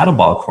 which is a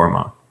catabolic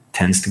hormone,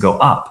 tends to go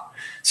up.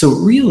 So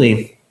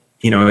really,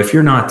 if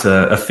you're not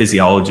a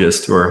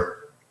physiologist or,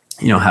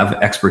 have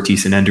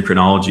expertise in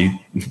endocrinology,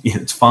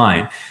 it's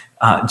fine.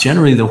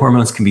 Generally, the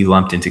hormones can be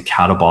lumped into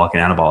catabolic and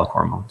anabolic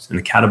hormones. And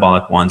the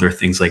catabolic ones are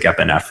things like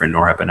epinephrine,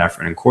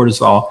 norepinephrine, and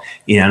cortisol.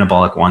 The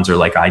anabolic ones are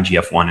like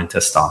IGF-1 and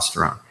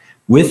testosterone.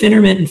 With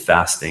intermittent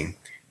fasting,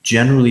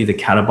 generally the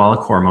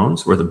catabolic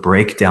hormones or the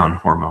breakdown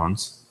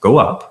hormones go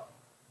up,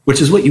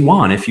 which is what you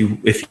want if you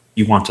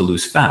want to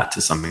lose fat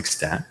to some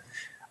extent.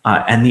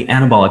 And the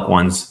anabolic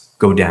ones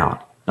go down.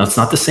 Now, it's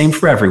not the same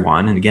for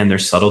everyone. And again,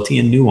 there's subtlety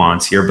and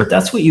nuance here, but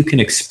that's what you can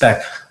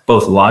expect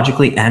both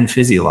logically and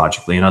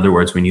physiologically. In other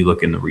words, when you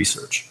look in the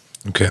research.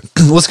 Okay.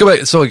 Let's go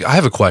back. So I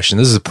have a question.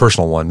 This is a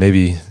personal one.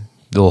 Maybe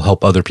it'll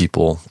help other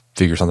people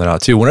figure something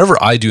out too.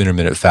 Whenever I do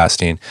intermittent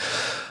fasting,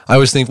 I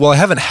always think, well, I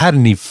haven't had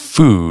any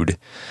food.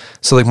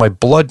 So my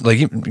blood,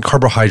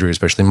 carbohydrate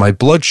especially, my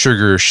blood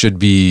sugar should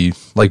be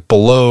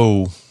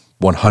below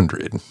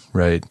 100,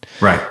 right?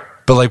 Right.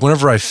 But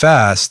whenever I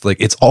fast,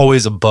 it's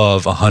always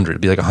above 100.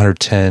 It'd be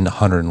 110,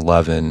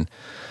 111.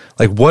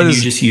 What is...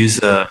 You just use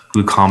a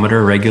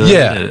glucometer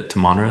regularly to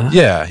monitor that?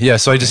 Yeah.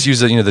 So I just use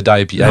the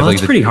diabetes. No,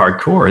 that's pretty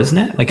hardcore, isn't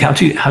it?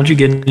 How'd you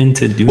get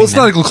into doing that? Well, it's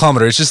not a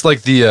glucometer. It's just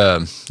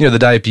the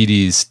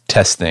diabetes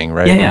test thing,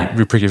 right? Yeah.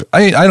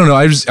 I don't know.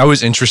 I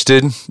was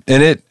interested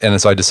in it, and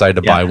so I decided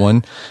to buy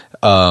one.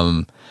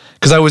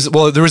 Because there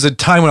was a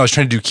time when I was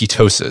trying to do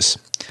ketosis.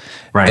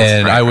 Right.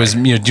 And I was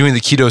doing the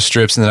keto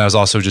strips, and then I was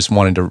also just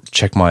wanting to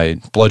check my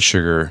blood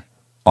sugar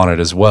on it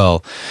as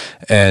well.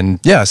 And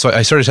so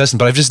I started testing,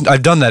 but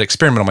I've done that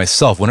experiment on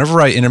myself.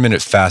 Whenever I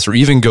intermittent fast or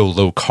even go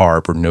low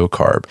carb or no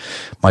carb,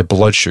 my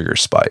blood sugar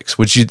spikes,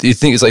 which you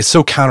think is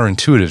so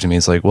counterintuitive to me.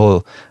 It's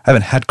well, I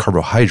haven't had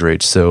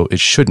carbohydrates, so it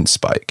shouldn't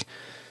spike.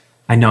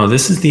 I know.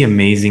 This is the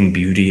amazing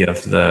beauty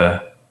of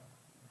the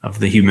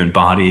human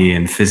body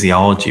and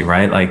physiology,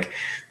 right?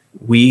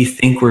 We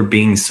think we're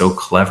being so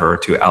clever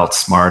to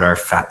outsmart our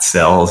fat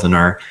cells and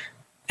our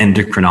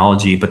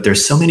endocrinology, but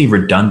there's so many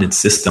redundant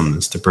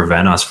systems to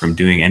prevent us from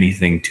doing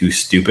anything too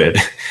stupid.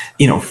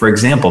 For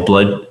example,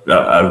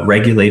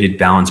 regulated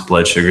balanced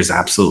blood sugar is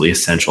absolutely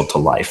essential to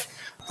life,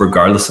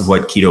 regardless of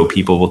what keto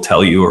people will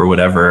tell you or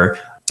whatever.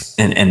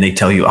 And they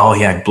tell you, oh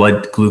yeah,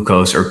 blood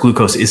glucose or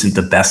glucose isn't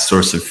the best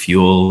source of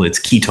fuel. It's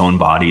ketone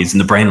bodies and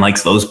the brain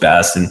likes those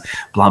best and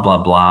blah,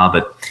 blah, blah.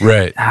 But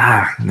right.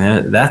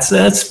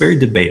 That's very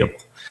debatable.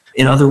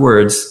 In other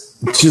words,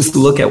 just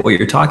look at what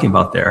you're talking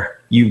about there.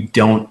 You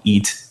don't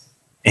eat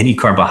any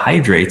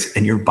carbohydrates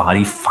and your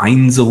body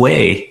finds a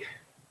way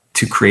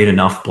to create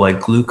enough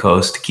blood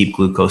glucose to keep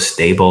glucose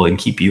stable and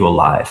keep you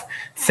alive.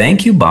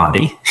 Thank you,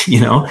 body.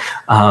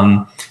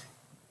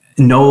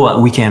 No,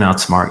 we can't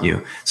outsmart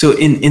you. So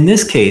in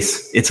this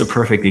case, it's a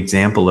perfect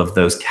example of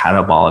those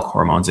catabolic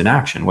hormones in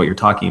action. What you're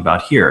talking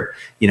about here,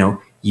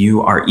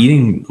 you are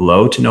eating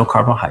low to no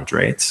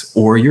carbohydrates,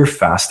 or you're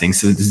fasting.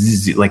 So this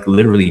is like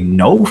literally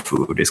no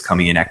food is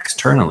coming in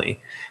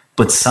externally,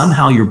 but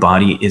somehow your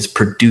body is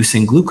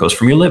producing glucose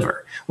from your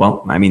liver.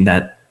 Well, I mean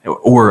that,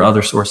 or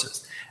other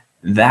sources.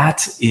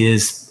 That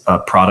is a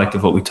product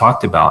of what we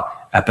talked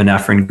about.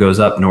 Epinephrine goes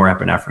up,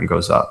 norepinephrine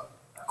goes up.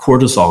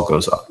 Cortisol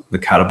goes up, the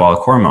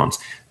catabolic hormones.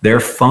 Their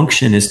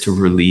function is to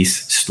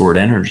release stored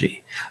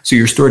energy. So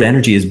your stored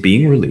energy is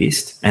being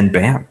released and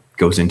bam,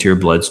 goes into your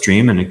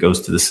bloodstream and it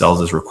goes to the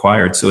cells as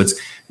required. So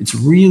it's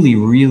really,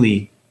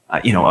 really,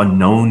 a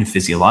known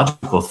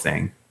physiological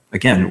thing.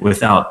 Again,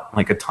 without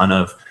like a ton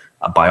of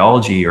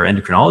biology or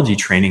endocrinology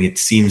training, it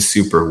seems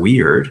super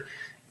weird.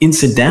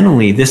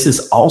 Incidentally, this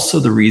is also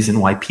the reason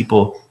why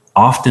people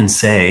often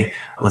say,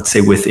 let's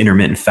say with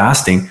intermittent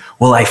fasting,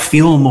 well, I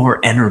feel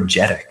more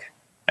energetic.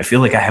 I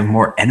feel like I have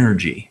more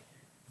energy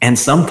and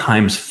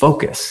sometimes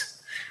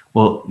focus.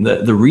 Well,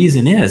 the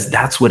reason is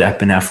that's what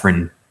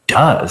epinephrine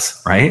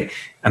does, right?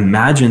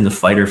 Imagine the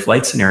fight or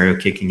flight scenario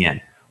kicking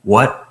in.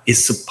 What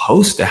is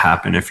supposed to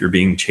happen if you're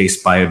being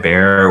chased by a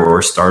bear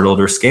or startled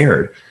or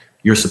scared?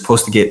 You're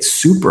supposed to get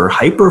super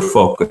hyper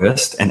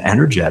focused and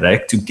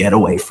energetic to get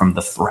away from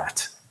the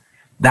threat.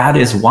 That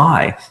is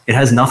why it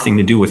has nothing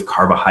to do with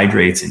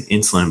carbohydrates and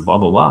insulin, blah,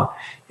 blah, blah.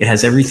 It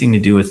has everything to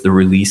do with the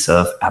release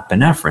of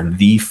epinephrine,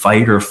 the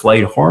fight or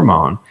flight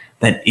hormone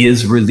that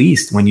is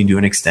released when you do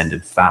an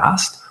extended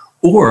fast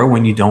or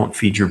when you don't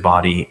feed your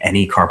body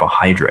any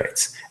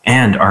carbohydrates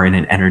and are in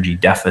an energy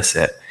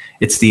deficit.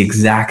 It's the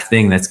exact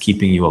thing that's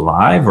keeping you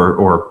alive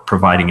or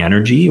providing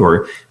energy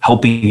or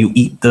helping you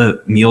eat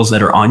the meals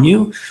that are on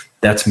you,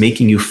 that's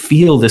making you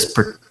feel this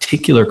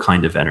particular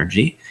kind of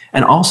energy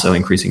and also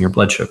increasing your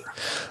blood sugar.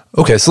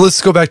 Okay, so let's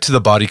go back to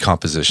the body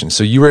composition.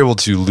 So you were able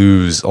to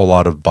lose a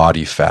lot of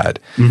body fat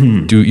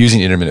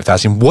using intermittent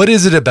fasting. What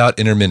is it about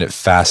intermittent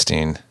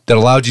fasting that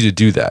allowed you to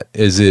do that?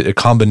 Is it a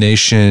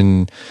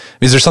combination?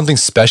 Is there something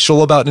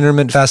special about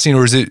intermittent fasting,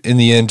 or is it in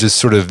the end just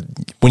sort of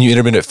when you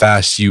intermittent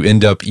fast, you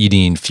end up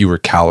eating fewer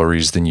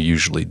calories than you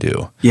usually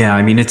do? Yeah,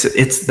 I mean,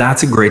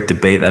 that's a great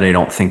debate that I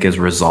don't think is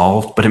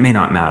resolved, but it may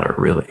not matter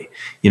really.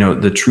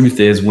 The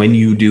truth is when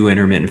you do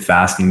intermittent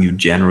fasting, you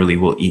generally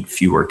will eat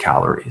fewer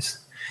calories.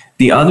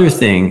 The other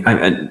thing,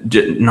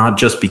 not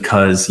just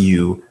because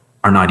you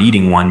are not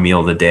eating one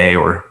meal a day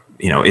or,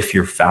 if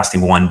you're fasting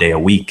one day a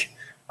week,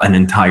 an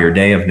entire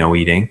day of no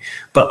eating,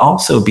 but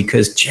also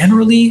because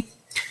generally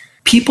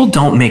people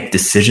don't make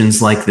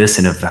decisions like this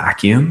in a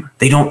vacuum.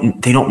 They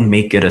don't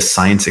make it a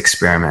science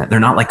experiment.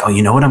 They're not like, oh,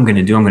 you know what I'm going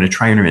to do? I'm going to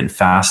try intermittent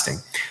fasting,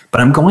 but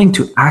I'm going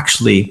to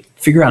actually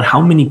figure out how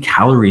many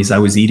calories I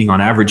was eating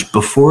on average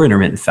before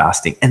intermittent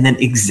fasting and then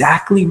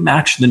exactly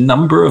match the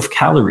number of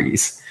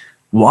calories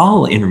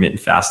while intermittent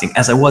fasting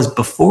as I was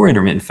before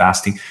intermittent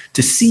fasting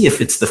to see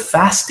if it's the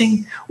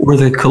fasting or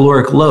the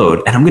caloric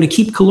load. And I'm going to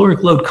keep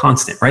caloric load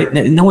constant, right?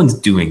 No one's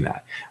doing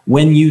that.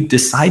 When you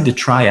decide to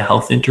try a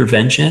health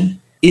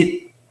intervention,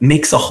 it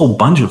makes a whole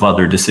bunch of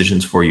other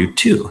decisions for you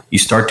too. You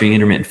start doing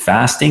intermittent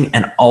fasting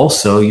and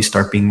also you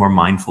start being more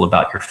mindful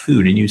about your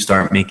food and you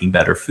start making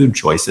better food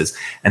choices.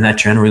 And that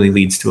generally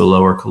leads to a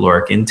lower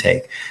caloric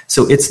intake.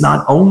 So it's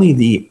not only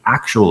the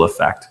actual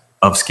effect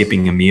of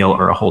skipping a meal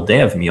or a whole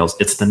day of meals,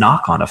 it's the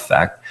knock-on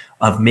effect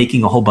of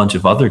making a whole bunch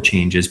of other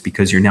changes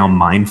because you're now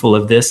mindful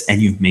of this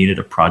and you've made it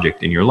a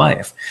project in your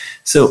life.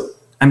 So,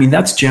 I mean,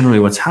 that's generally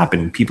what's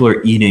happened. People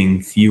are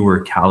eating fewer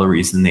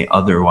calories than they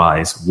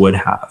otherwise would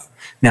have.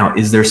 Now,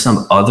 is there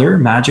some other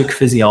magic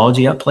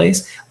physiology at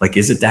place? Like,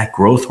 is it that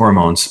growth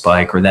hormone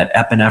spike or that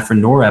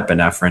epinephrine,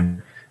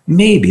 norepinephrine?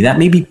 Maybe that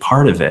may be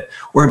part of it,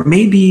 or it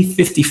may be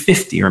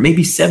 50-50 or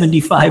maybe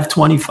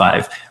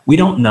 75-25. We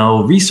don't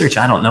know. Research,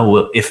 I don't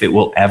know if it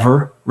will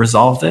ever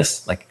resolve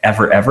this, like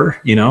ever,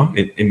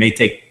 it may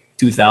take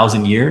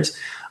 2,000 years,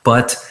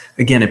 but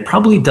again, it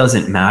probably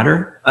doesn't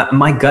matter.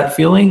 My gut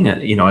feeling,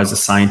 as a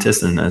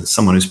scientist and as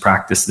someone who's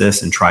practiced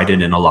this and tried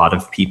it in a lot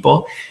of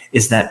people,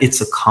 is that it's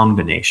a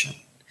combination.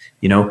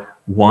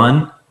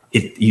 One,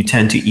 you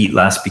tend to eat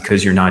less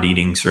because you're not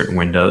eating certain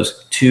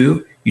windows.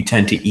 Two, you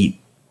tend to eat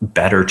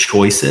better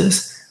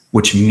choices,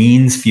 which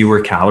means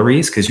fewer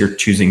calories because you're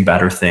choosing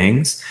better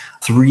things.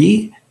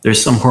 Three, there's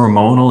some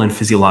hormonal and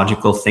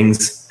physiological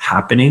things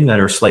happening that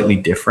are slightly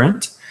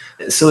different.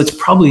 So it's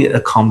probably a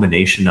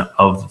combination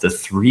of the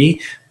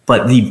three.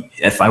 But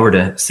if I were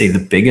to say the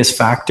biggest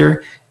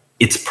factor,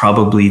 it's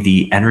probably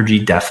the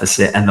energy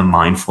deficit and the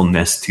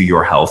mindfulness to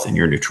your health and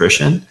your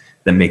nutrition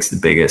that makes the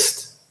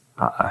biggest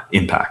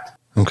impact.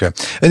 Okay.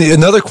 And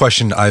another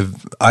question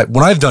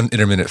when I've done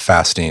intermittent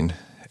fasting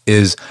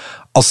is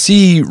I'll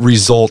see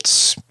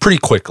results pretty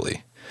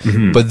quickly,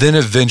 but then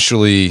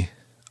eventually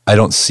I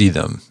don't see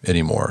them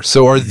anymore.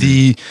 So are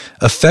the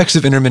effects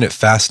of intermittent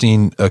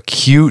fasting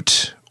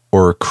acute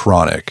or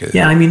chronic?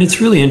 Yeah, I mean,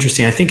 it's really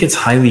interesting. I think it's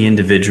highly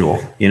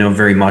individual,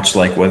 very much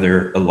like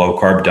whether a low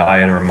carb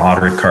diet or a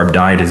moderate carb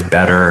diet is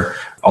better.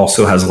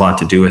 Also has a lot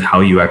to do with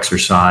how you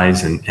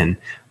exercise and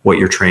what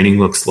your training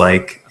looks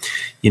like.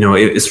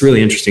 It's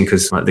really interesting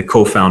because the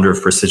co-founder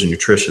of Precision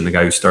Nutrition, the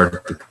guy who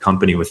started the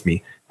company with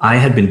me, I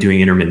had been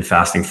doing intermittent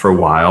fasting for a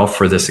while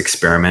for this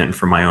experiment and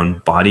for my own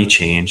body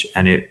change.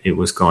 And it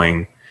was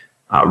going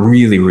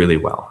really, really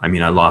well. I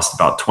mean, I lost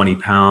about 20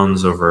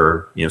 pounds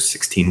over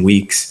 16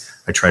 weeks.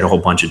 I tried a whole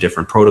bunch of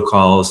different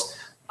protocols.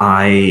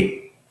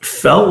 I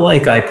felt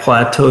like I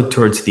plateaued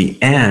towards the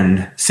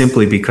end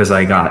simply because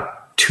I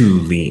got too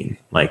lean.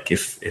 Like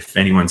if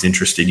anyone's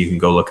interested, you can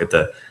go look at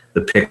the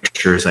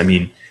pictures. I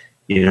mean,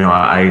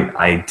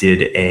 I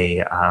did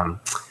a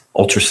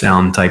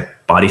ultrasound type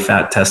body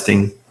fat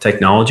testing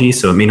technology.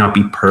 So it may not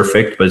be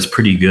perfect, but it's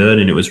pretty good.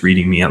 And it was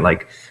reading me at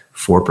like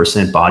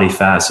 4% body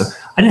fat. So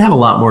I didn't have a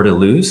lot more to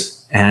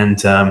lose.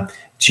 And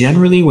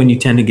generally, when you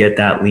tend to get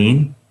that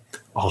lean,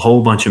 a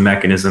whole bunch of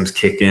mechanisms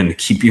kick in to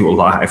keep you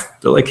alive.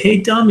 They're like, hey,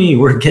 dummy,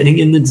 we're getting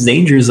in the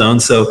danger zone.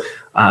 So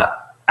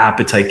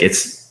appetite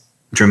gets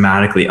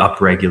dramatically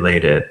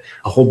upregulated.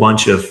 A whole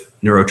bunch of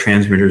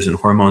neurotransmitters and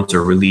hormones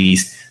are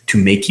released to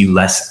make you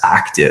less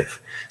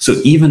active. So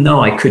even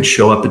though I could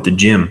show up at the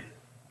gym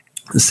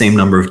the same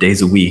number of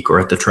days a week or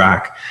at the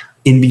track,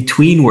 in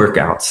between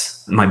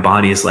workouts, my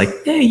body is like,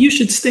 hey, you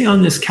should stay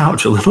on this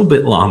couch a little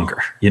bit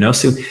longer.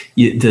 So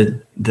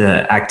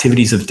the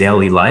activities of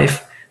daily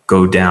life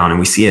go down, and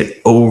we see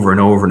it over and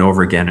over and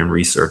over again in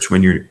research.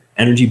 When your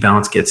energy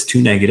balance gets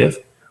too negative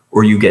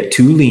or you get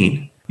too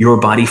lean,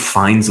 your body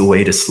finds a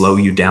way to slow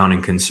you down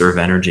and conserve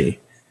energy.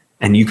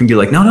 And you can be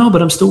like, no,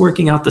 but I'm still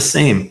working out the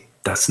same.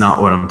 That's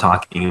not what I'm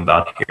talking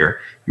about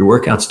here. Your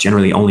workouts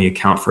generally only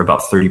account for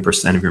about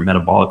 30% of your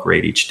metabolic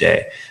rate each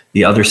day.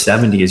 The other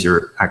 70 is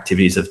your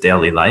activities of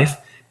daily life,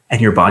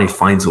 and your body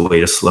finds a way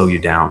to slow you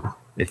down.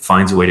 It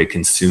finds a way to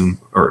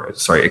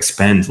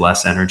expend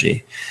less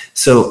energy.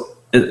 So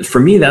for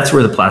me, that's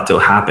where the plateau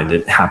happened.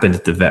 It happened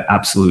at the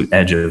absolute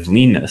edge of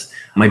leanness.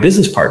 My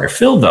business partner,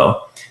 Phil,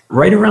 though,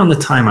 right around the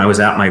time I was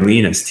at my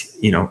leanest,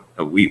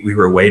 we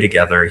were away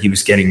together. He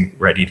was getting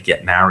ready to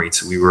get married.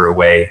 So we were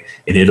away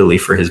in Italy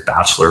for his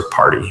bachelor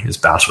party, his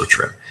bachelor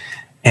trip.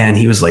 And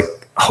he was like,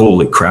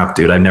 holy crap,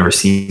 dude, I've never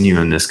seen you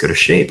in this good a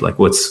shape. Like,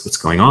 what's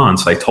going on?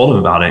 So I told him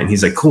about it, and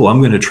he's like, cool, I'm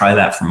going to try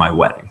that for my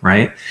wedding.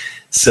 Right.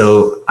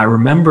 So I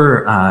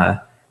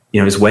remember,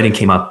 his wedding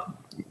came up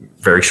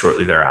very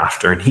shortly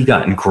thereafter, and he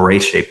got in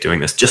great shape doing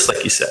this, just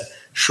like you said.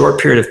 Short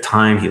period of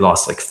time, he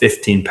lost like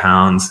 15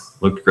 pounds,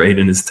 looked great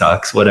in his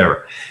tux,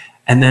 whatever.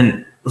 And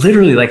then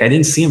literally, like, I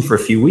didn't see him for a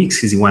few weeks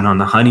because he went on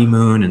the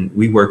honeymoon, and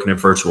we work in a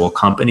virtual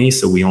company.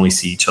 So we only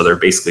see each other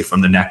basically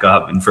from the neck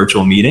up in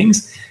virtual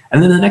meetings.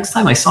 And then the next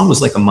time I saw him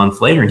was like a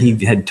month later, and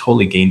he had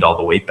totally gained all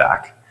the weight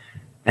back.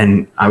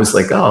 And I was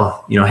like,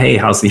 oh, hey,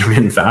 how's the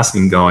intermittent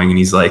fasting going? And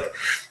he's like,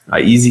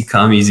 easy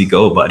come, easy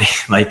go, buddy.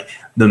 Like,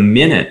 the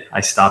minute I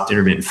stopped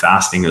intermittent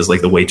fasting, it was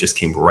like the weight just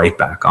came right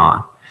back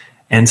on.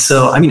 And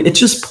so, I mean, it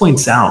just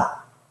points out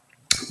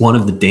one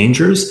of the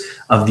dangers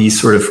of these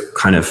sort of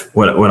kind of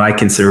what I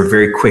consider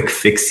very quick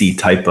fixy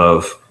type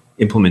of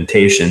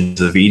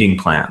implementations of eating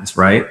plans,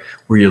 right?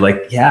 Where you're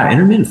like, yeah,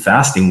 intermittent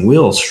fasting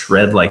will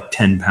shred like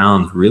 10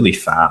 pounds really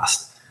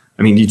fast.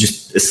 I mean, you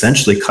just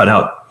essentially cut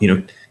out,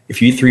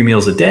 if you eat 3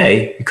 meals a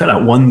day, you cut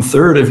out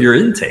 1/3 of your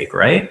intake,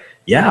 right?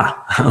 Yeah,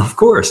 of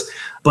course.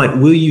 But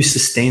will you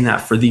sustain that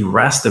for the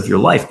rest of your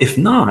life? If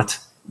not,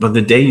 but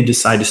the day you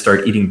decide to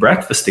start eating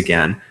breakfast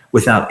again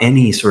without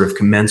any sort of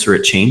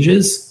commensurate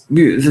changes,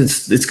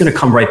 it's going to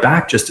come right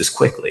back just as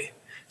quickly.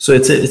 So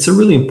it's a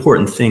really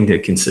important thing to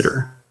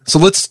consider. So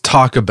let's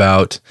talk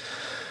about,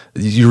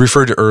 you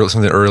referred to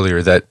something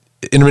earlier, that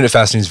intermittent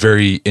fasting is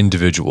very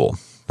individual,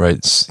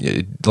 right?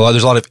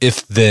 There's a lot of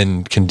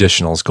if-then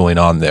conditionals going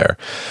on there.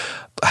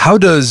 So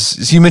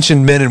you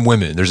mentioned men and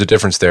women, there's a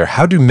difference there.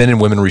 How do men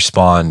and women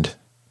respond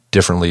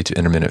differently to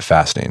intermittent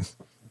fasting?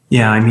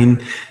 Yeah, I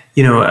mean,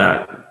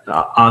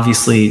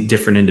 obviously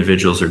different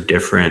individuals are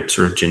different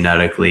sort of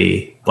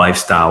genetically,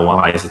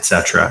 lifestyle-wise,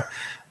 etc.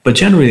 But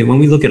generally, when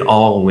we look at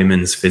all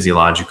women's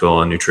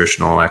physiological and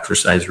nutritional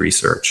exercise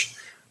research,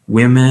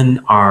 women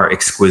are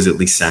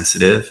exquisitely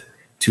sensitive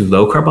to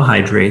low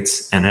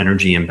carbohydrates and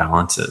energy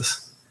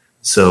imbalances.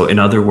 So in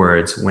other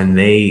words, when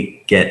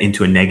they get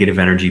into a negative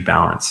energy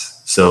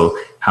balance, so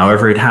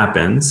however it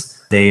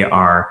happens, they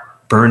are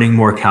burning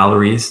more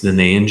calories than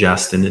they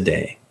ingest in a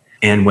day.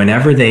 And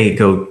whenever they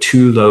go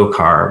too low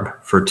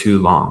carb for too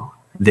long,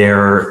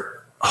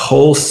 their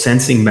whole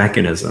sensing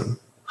mechanism,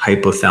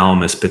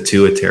 hypothalamus,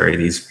 pituitary,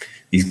 these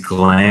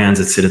glands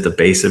that sit at the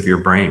base of your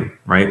brain,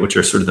 right, which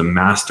are sort of the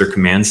master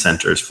command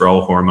centers for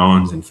all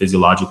hormones and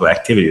physiological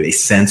activity. They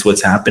sense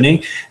what's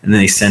happening, and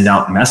then they send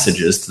out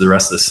messages to the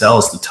rest of the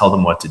cells to tell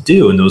them what to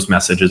do, and those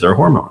messages are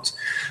hormones.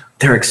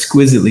 They're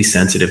exquisitely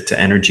sensitive to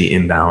energy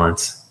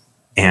imbalance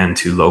and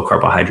to low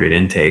carbohydrate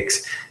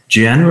intakes.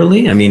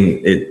 Generally, I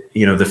mean,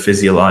 the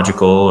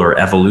physiological or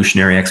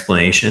evolutionary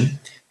explanation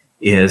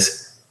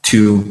is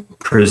to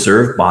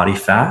preserve body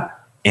fat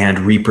and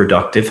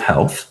reproductive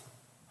health,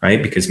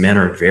 right? Because men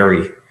are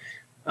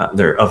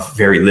they're of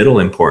very little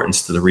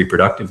importance to the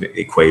reproductive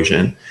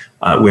equation.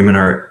 Women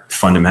are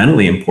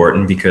fundamentally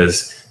important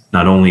because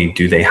not only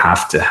do they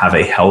have to have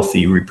a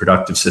healthy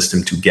reproductive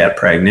system to get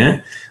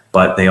pregnant,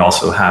 but they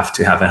also have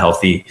to have a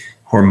healthy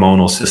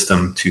hormonal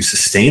system to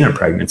sustain a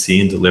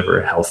pregnancy and deliver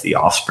a healthy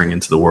offspring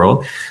into the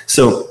world.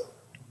 So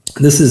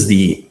this is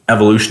the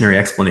evolutionary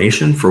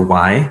explanation for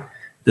why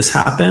this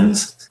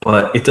happens,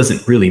 but it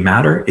doesn't really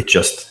matter. It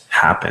just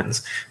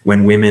happens.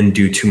 When women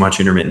do too much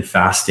intermittent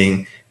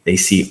fasting, they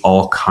see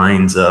all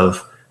kinds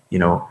of,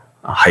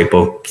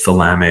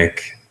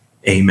 hypothalamic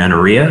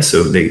amenorrhea.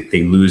 So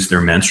they lose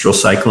their menstrual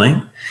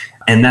cycling.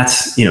 And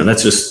that's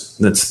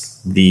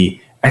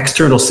the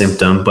external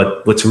symptom.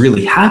 But what's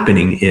really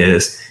happening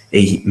is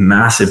a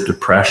massive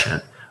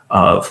depression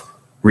of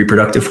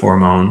reproductive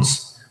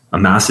hormones, a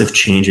massive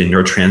change in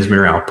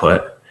neurotransmitter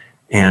output,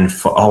 and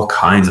for all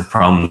kinds of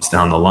problems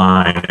down the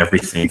line,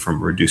 everything from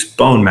reduced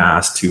bone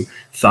mass to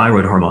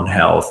thyroid hormone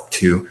health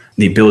to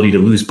the ability to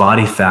lose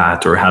body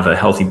fat or have a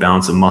healthy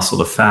balance of muscle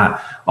to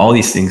fat. All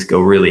these things go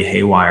really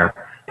haywire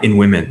in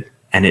women,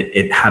 and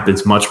it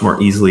happens much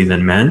more easily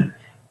than men,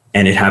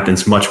 and it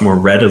happens much more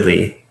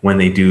readily when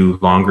they do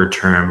longer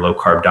term low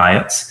carb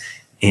diets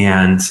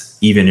and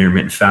even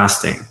intermittent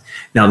fasting.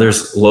 Now,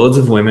 there's loads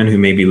of women who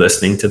may be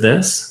listening to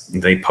this.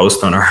 They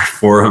post on our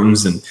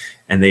forums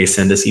and they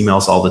send us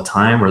emails all the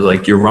time. We're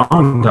like, you're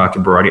wrong,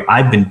 Dr. Berardi.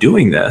 I've been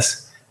doing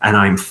this and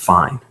I'm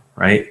fine,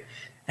 right?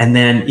 And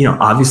then,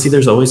 obviously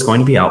there's always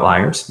going to be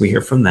outliers. We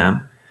hear from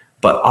them.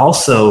 But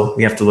also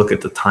we have to look at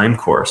the time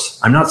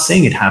course. I'm not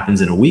saying it happens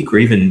in a week or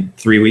even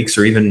 3 weeks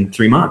or even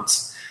 3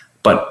 months,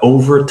 but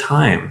over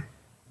time,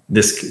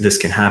 this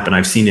can happen.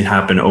 I've seen it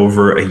happen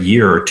over a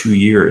year or 2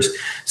 years.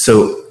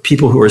 So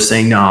people who are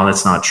saying, no,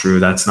 that's not true,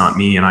 that's not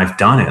me, and I've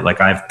done it,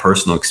 like I have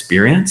personal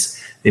experience,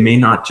 they may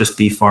not just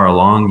be far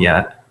along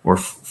yet or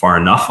far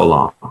enough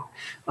along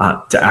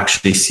to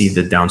actually see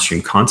the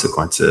downstream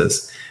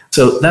consequences.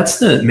 So that's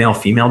the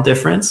male-female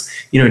difference.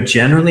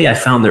 Generally, I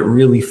found that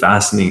really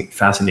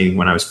fascinating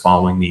when I was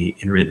following the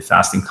intermittent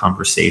fasting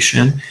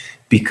conversation,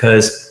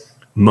 because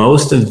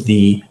most of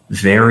the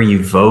very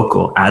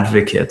vocal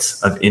advocates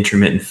of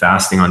intermittent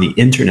fasting on the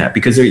internet,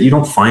 because you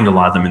don't find a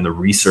lot of them in the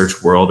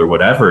research world or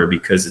whatever,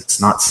 because it's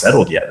not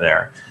settled yet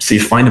there. So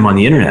you find them on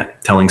the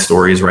internet, telling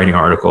stories, writing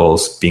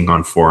articles, being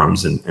on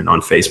forums and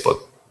on Facebook.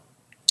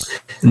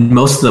 And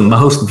most of the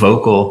most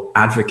vocal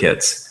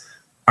advocates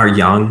are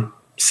young,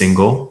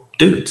 single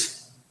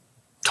dudes.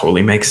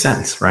 Totally makes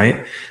sense,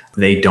 right?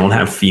 They don't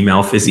have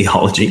female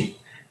physiology.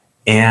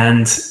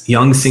 And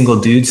young single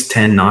dudes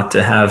tend not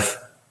to have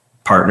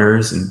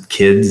partners and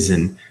kids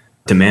and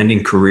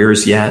demanding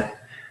careers yet.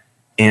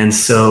 And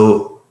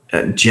so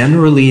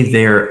generally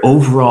their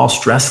overall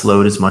stress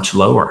load is much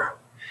lower.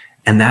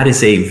 And that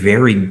is a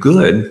very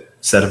good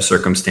set of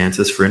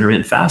circumstances for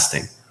intermittent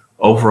fasting.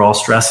 Overall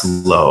stress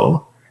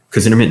low,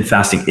 because intermittent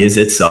fasting is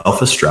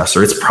itself a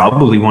stressor. It's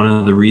probably one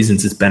of the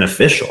reasons it's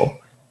beneficial,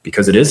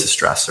 because it is a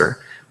stressor,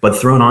 but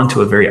thrown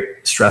onto a very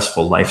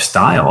stressful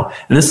lifestyle.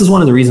 And this is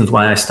one of the reasons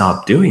why I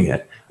stopped doing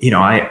it.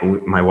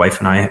 My wife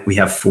and I, we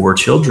have 4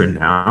 children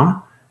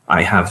now.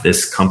 I have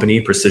this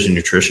company, Precision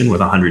Nutrition, with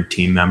 100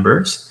 team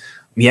members.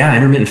 Yeah,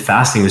 intermittent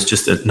fasting was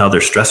just another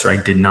stressor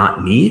I did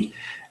not need.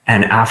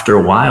 And after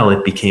a while,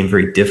 it became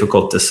very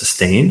difficult to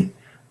sustain.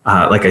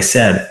 Like I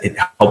said, it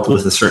helped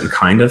with a certain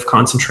kind of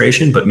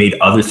concentration, but made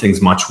other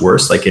things much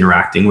worse, like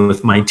interacting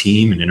with my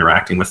team and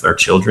interacting with our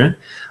children.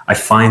 I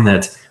find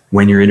that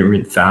when you're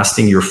intermittent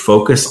fasting, your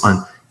focus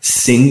on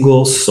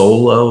single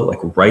solo, like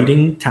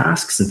writing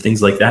tasks and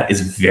things like that, is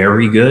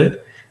very good.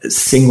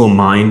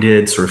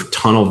 Single-minded, sort of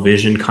tunnel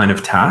vision kind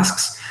of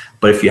tasks.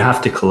 But if you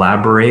have to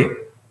collaborate,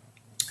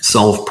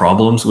 solve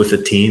problems with a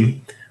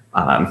team,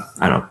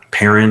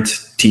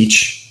 parent,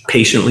 teach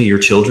patiently your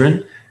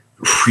children,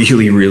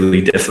 really,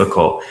 really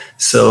difficult.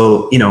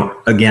 So,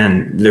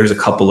 again, there's a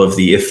couple of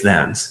the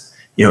if-thens.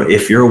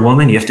 If you're a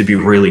woman, you have to be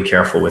really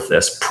careful with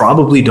this.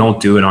 Probably don't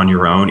do it on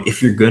your own.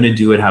 If you're going to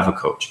do it, have a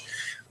coach.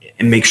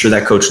 And make sure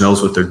that coach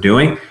knows what they're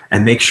doing,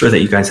 and make sure that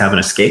you guys have an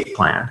escape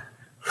plan,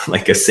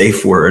 like a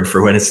safe word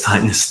for when it's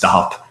time to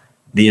stop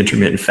the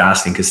intermittent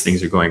fasting because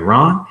things are going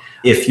wrong.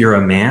 If you're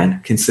a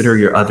man, consider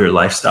your other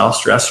lifestyle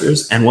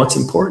stressors and what's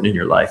important in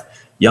your life.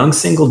 Young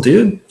single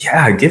dude,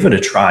 yeah, give it a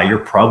try. You're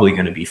probably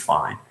going to be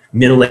fine.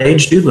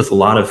 Middle-aged dude with a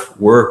lot of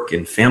work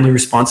and family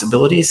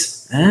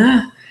responsibilities,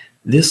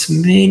 this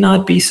may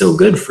not be so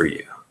good for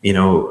you,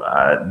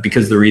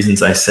 because of the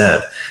reasons I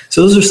said.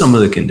 So those are some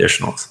of the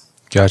conditionals.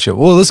 Gotcha.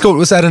 Well,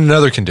 let's add in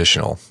another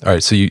conditional. All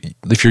right. So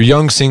if you're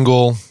young,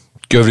 single,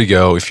 give it a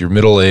go. If you're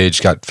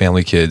middle-aged, got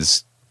family,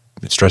 kids,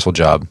 stressful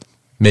job,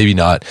 maybe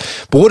not.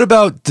 But what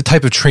about the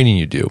type of training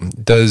you do?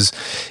 Does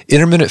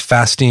intermittent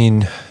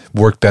fasting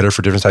work better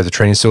for different types of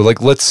training. So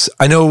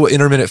I know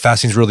intermittent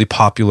fasting is really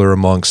popular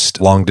amongst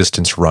long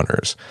distance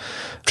runners,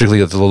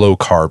 particularly the low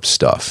carb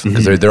stuff,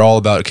 because they're all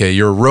about, okay,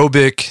 you're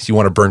aerobic, you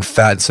want to burn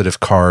fat instead of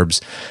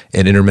carbs,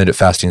 and intermittent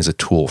fasting is a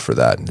tool for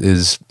that.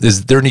 Is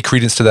there any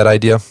credence to that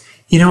idea?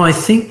 I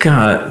think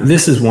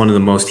this is one of the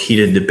most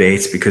heated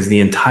debates because the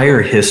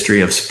entire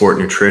history of sport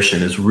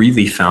nutrition is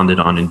really founded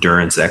on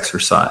endurance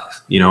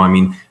exercise.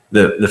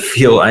 The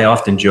field, I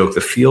often joke,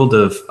 the field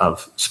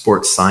of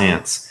sports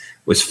science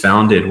was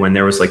founded when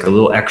there was like a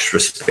little extra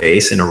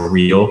space in a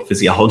real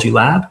physiology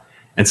lab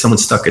and someone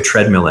stuck a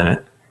treadmill in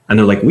it. And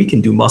they're like, we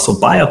can do muscle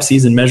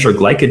biopsies and measure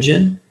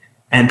glycogen,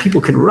 and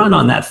people can run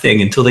on that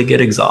thing until they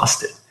get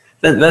exhausted.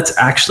 That's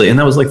actually, and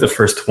that was like the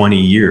first 20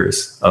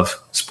 years of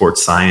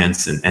sports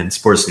science and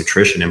sports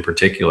nutrition in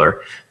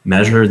particular,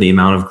 measure the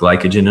amount of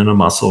glycogen in a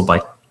muscle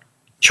by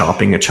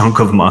chopping a chunk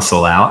of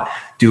muscle out,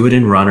 do it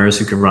in runners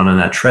who can run on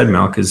that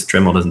treadmill because the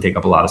treadmill doesn't take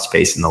up a lot of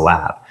space in the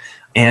lab.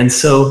 And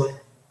so,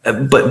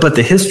 but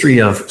the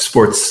history of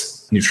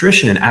sports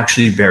nutrition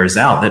actually bears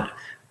out that,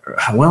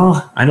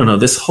 well, I don't know,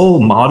 this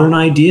whole modern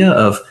idea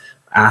of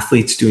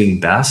athletes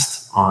doing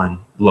best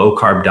on low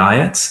carb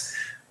diets,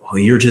 well,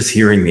 you're just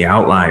hearing the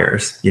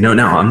outliers.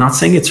 Now I'm not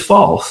saying it's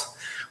false.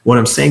 What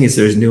I'm saying is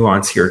there's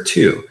nuance here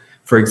too.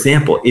 For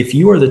example, if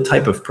you are the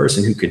type of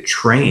person who could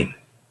train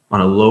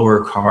on a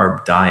lower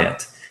carb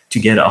diet to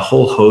get a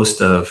whole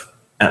host of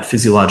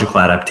physiological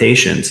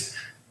adaptations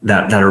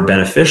that are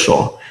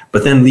beneficial,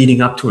 but then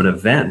leading up to an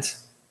event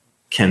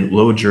can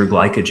load your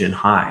glycogen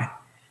high,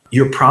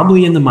 you're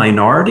probably in the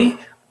minority,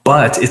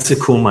 but it's a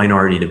cool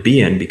minority to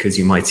be in because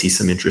you might see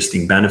some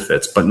interesting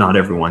benefits, but not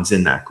everyone's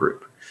in that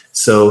group.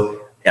 So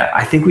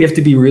I think we have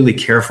to be really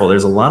careful.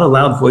 There's a lot of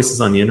loud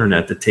voices on the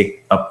internet that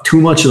take up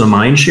too much of the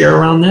mind share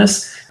around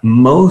this.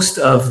 Most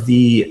of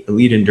the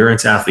elite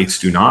endurance athletes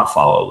do not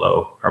follow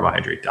low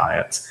carbohydrate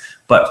diets.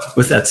 But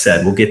with that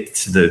said, we'll get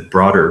to the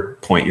broader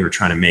point you were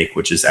trying to make,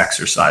 which is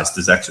exercise.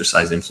 Does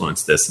exercise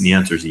influence this? And the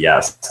answer is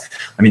yes.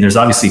 There's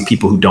obviously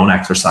people who don't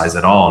exercise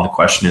at all. And the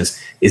question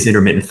is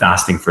intermittent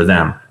fasting for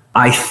them?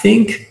 I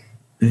think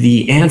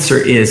the answer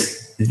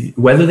is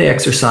whether they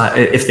exercise,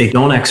 if they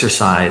don't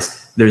exercise,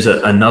 there's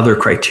another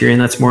criterion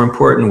that's more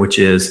important, which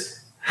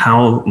is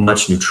how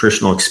much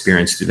nutritional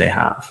experience do they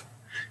have?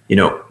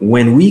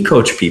 When we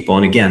coach people,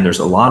 and again, there's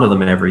a lot of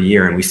them every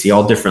year, and we see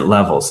all different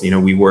levels.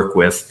 We work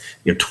with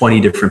 20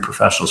 different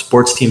professional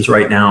sports teams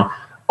right now,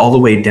 all the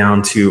way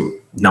down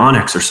to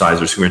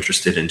non-exercisers who are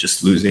interested in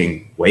just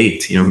losing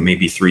weight,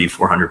 maybe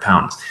 300-400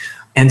 pounds.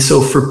 And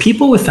so for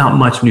people without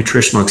much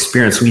nutritional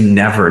experience, we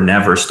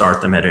never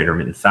start them at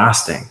intermittent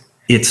fasting.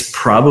 It's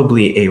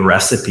probably a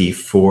recipe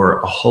for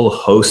a whole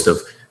host of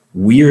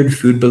weird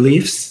food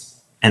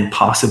beliefs and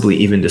possibly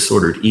even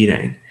disordered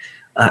eating.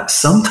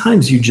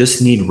 Sometimes you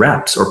just need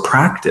reps or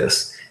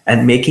practice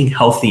at making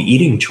healthy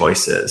eating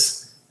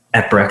choices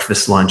at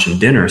breakfast, lunch, and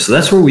dinner. So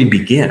that's where we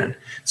begin.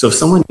 So if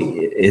someone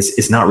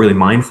is not really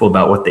mindful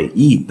about what they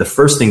eat, the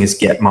first thing is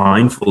get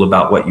mindful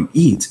about what you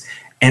eat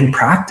and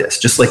practice.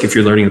 Just like if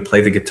you're learning to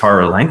play the guitar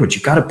or a language,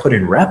 you got to put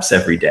in reps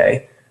every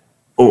day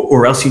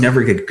or else you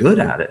never get good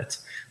at it.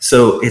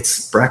 So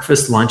it's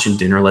breakfast, lunch, and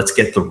dinner. Let's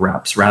get the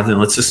reps rather than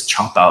let's just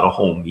chop out a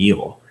whole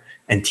meal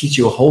and teach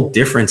you a whole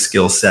different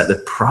skill set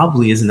that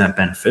probably isn't that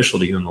beneficial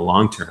to you in the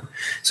long term.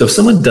 So if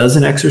someone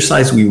doesn't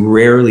exercise, we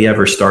rarely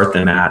ever start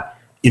them at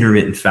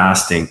intermittent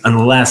fasting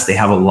unless they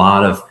have a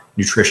lot of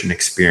nutrition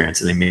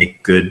experience and they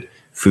make good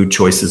food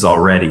choices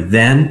already.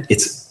 Then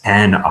it's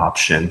an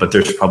option, but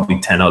there's probably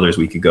 10 others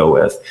we could go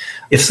with.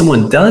 If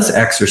someone does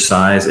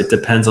exercise, it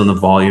depends on the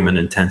volume and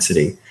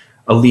intensity.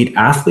 Elite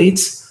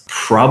athletes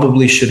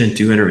probably shouldn't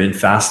do intermittent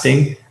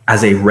fasting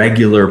as a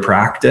regular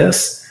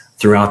practice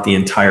throughout the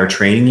entire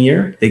training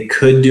year. They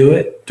could do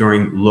it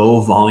during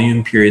low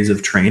volume periods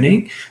of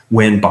training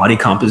when body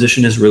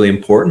composition is really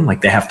important,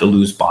 like they have to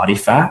lose body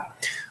fat.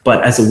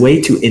 But as a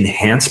way to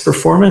enhance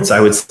performance,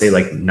 I would say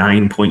like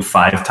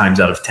 9.5 times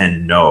out of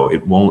 10, no,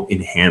 it won't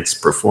enhance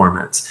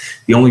performance.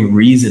 The only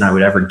reason I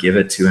would ever give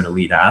it to an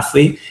elite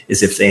athlete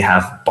is if they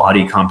have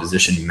body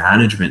composition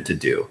management to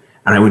do.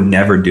 And I would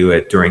never do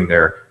it during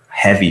their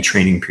heavy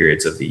training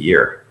periods of the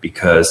year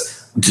because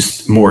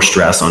just more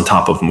stress on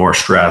top of more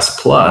stress,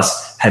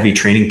 plus heavy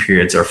training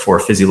periods are for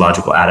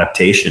physiological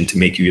adaptation to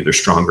make you either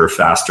stronger,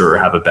 faster, or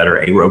have a better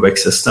aerobic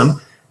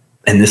system.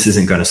 And this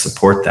isn't going to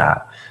support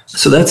that.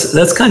 So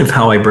that's kind of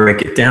how I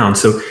break it down.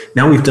 So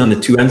now we've done the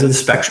two ends of the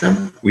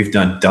spectrum. We've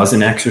done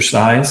doesn't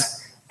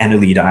exercise and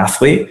elite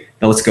athlete.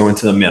 Now let's go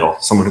into the middle.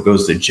 Someone who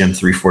goes to the gym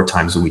 3-4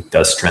 times a week,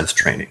 does strength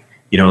training.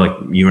 Like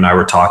you and I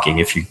were talking,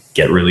 if you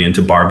get really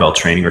into barbell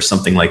training or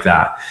something like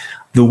that.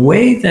 The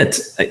way that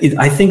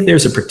I think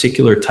there's a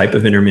particular type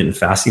of intermittent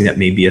fasting that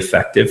may be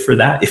effective for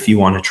that if you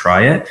want to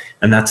try it.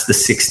 And that's the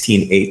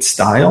 16-8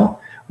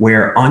 style,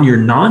 where on your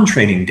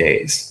non-training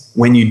days,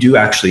 when you do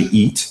actually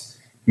eat,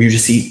 you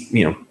just eat,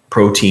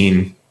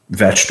 protein,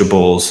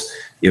 vegetables,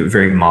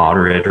 very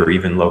moderate or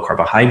even low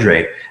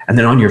carbohydrate. And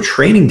then on your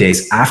training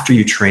days after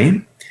you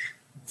train,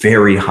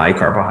 very high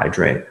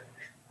carbohydrate.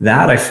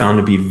 That I found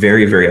to be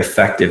very, very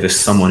effective if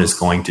someone is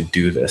going to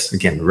do this.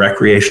 Again,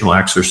 recreational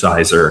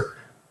exerciser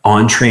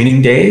on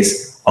training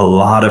days, a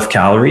lot of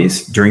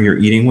calories during your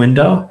eating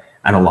window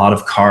and a lot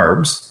of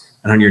carbs.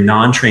 And on your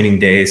non-training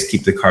days,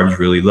 keep the carbs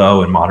really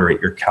low and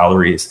moderate your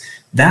calories.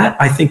 That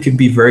I think could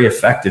be very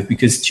effective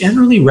because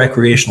generally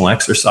recreational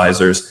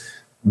exercisers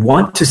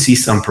want to see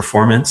some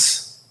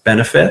performance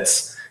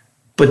benefits,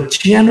 but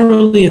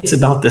generally it's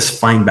about this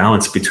fine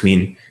balance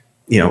between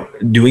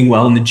doing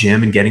well in the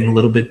gym and getting a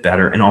little bit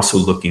better and also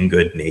looking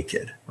good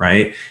naked,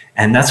 right?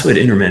 And that's what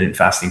intermittent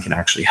fasting can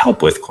actually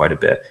help with quite a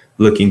bit,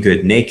 looking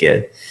good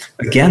naked.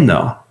 Again,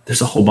 though,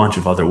 there's a whole bunch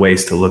of other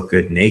ways to look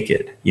good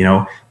naked,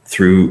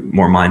 through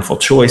more mindful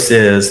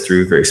choices,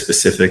 through very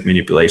specific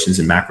manipulations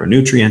in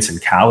macronutrients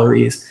and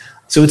calories.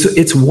 So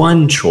it's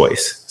one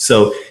choice.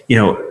 So,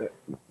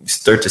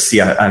 start to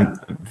see I'm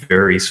a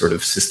very sort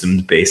of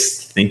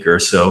systems-based thinker.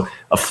 So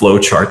a flow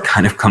chart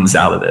kind of comes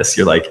out of this.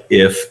 You're like,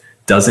 if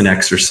doesn't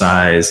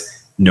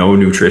exercise, no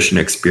nutrition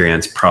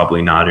experience,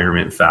 probably not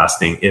intermittent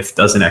fasting. If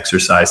doesn't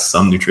exercise,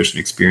 some nutrition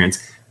experience,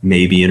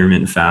 maybe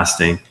intermittent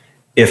fasting.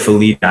 If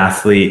elite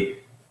athlete,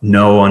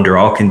 no under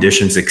all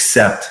conditions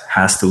except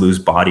has to lose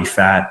body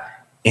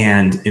fat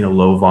and in a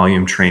low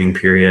volume training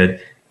period.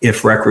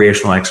 If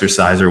recreational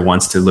exerciser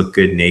wants to look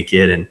good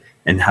naked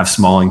and have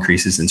small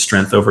increases in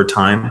strength over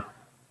time,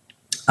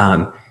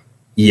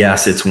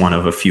 yes, it's one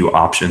of a few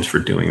options for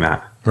doing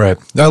that. Right.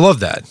 I love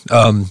that.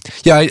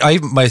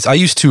 I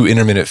used to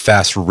intermittent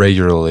fast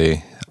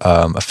regularly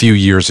a few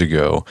years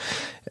ago.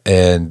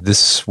 And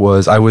this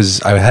was,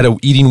 I had an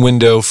eating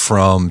window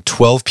from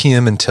 12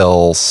 p.m.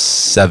 until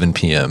 7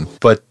 p.m.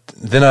 But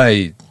then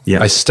I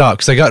stopped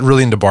because I got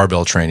really into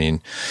barbell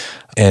training.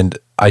 And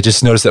I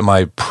just noticed that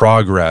my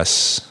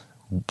progress,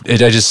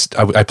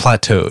 I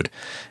plateaued.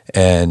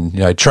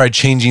 And I tried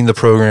changing the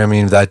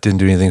programming. That didn't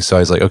do anything. So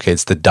I was like, okay,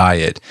 it's the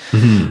diet.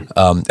 Mm-hmm.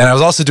 And I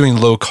was also doing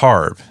low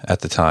carb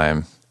at the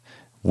time,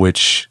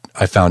 which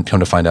I come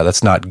to find out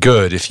that's not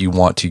good if you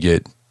want to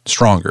get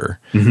stronger.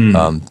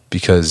 Mm-hmm.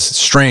 Because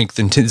strength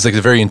is like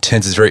very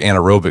intense. It's very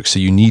anaerobic. So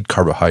you need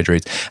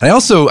carbohydrates. And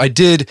I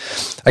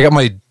got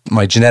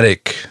my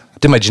genetic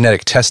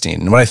testing.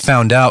 And what I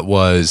found out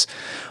was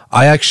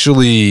I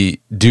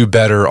actually do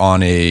better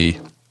on a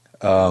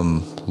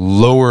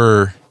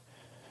lower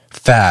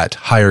fat,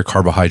 higher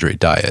carbohydrate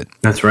diet.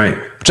 That's right.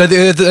 Which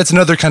that's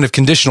another kind of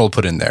conditional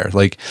put in there.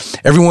 Like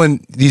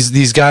everyone,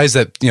 these guys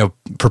that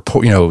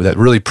that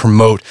really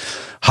promote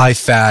high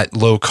fat,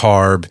 low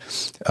carb,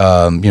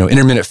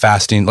 intermittent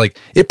fasting. Like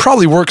it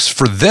probably works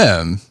for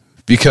them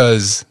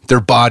because their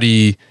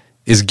body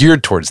is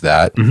geared towards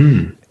that,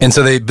 mm-hmm. and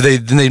so they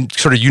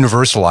sort of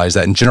universalize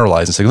that and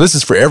generalize and say this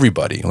is for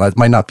everybody. Well, that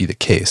might not be the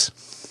case.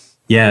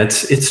 Yeah,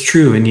 it's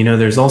true, and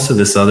there's also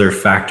this other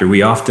factor.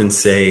 We often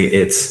say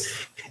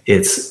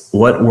it's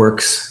what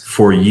works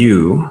for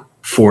you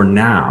for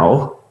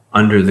now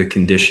under the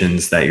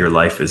conditions that your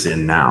life is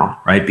in now,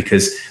 right?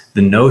 Because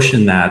the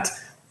notion that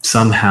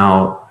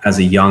somehow as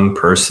a young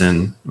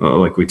person,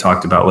 like we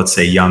talked about, let's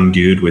say young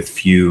dude with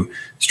few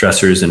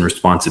stressors and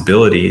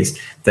responsibilities,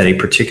 that a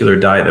particular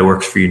diet that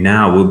works for you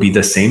now will be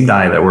the same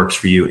diet that works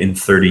for you in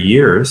 30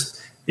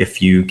 years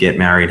if you get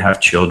married, have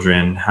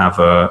children, have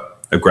a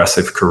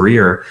aggressive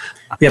career.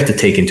 We have to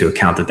take into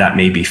account that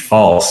may be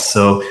false.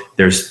 So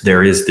there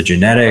is the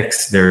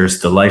genetics, there's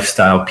the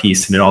lifestyle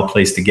piece, and it all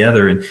plays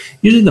together. And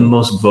usually the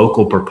most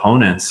vocal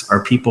proponents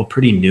are people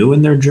pretty new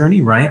in their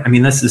journey, right? I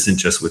mean, this isn't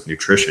just with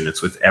nutrition,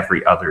 it's with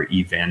every other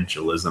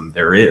evangelism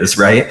there is,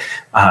 right?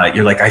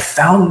 You're like, I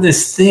found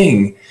this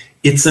thing.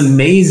 It's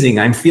amazing.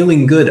 I'm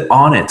feeling good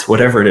on it,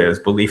 whatever it is,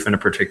 belief in a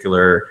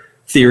particular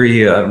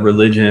theory, a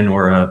religion,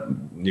 or a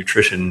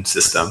nutrition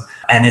system.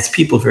 And it's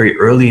people very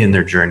early in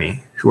their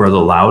journey who are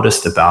the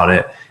loudest about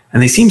it.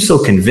 And they seem so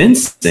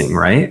convincing,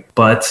 right?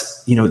 But,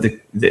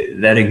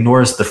 that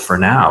ignores the for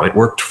now. It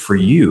worked for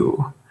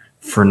you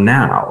for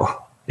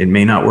now. It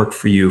may not work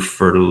for you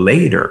for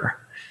later.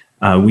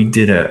 We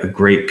did a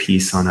great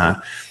piece on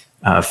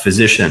a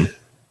physician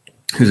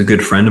who's a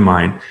good friend of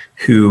mine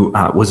who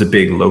was a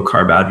big low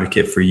carb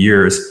advocate for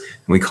years.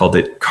 And we called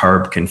it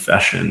Carb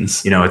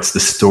Confessions. It's the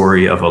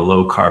story of a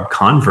low carb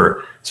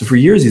convert. So for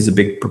years, he's a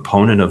big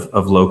proponent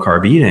of low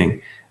carb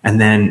eating. And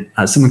then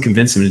someone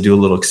convinced him to do a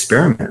little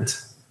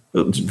experiment.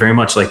 Very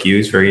much like you,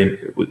 he's very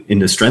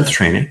into strength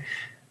training.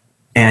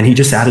 And he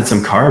just added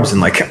some carbs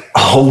and like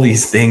all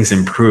these things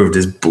improved,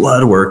 his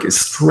blood work, his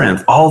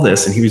strength, all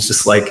this. And he was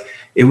just like,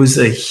 it was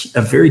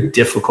a very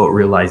difficult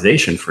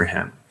realization for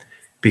him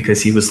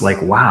because he was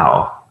like,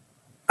 wow,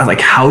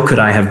 like how could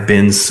I have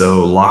been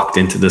so locked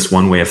into this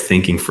one way of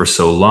thinking for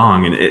so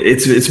long? And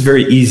it's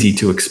very easy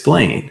to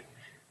explain,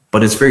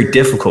 but it's very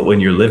difficult when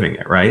you're living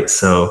it, right?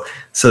 So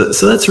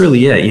that's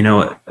really it.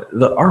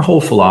 Our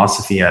whole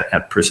philosophy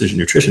at Precision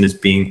Nutrition is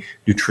being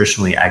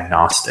nutritionally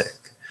agnostic.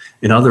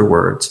 In other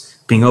words,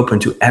 being open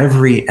to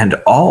every and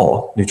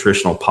all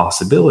nutritional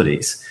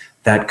possibilities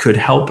that could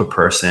help a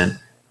person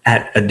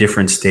at a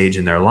different stage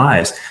in their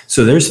lives.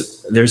 So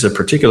there's a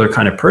particular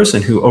kind of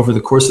person who over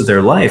the course of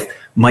their life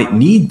might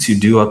need to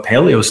do a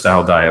paleo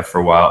style diet for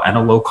a while, and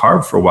a low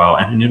carb for a while,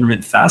 and an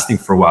intermittent fasting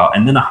for a while,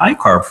 and then a high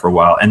carb for a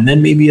while, and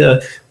then maybe a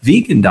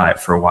vegan diet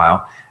for a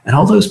while. And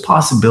all those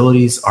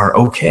possibilities are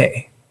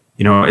okay.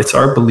 It's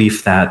our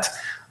belief that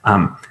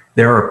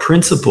there are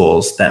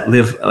principles that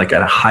live like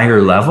at a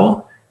higher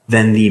level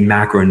than the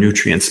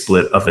macronutrient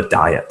split of a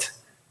diet.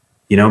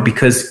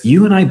 Because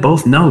you and I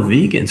both know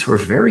vegans who are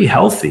very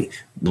healthy,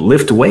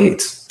 lift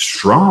weights,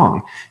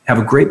 strong, have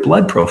a great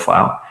blood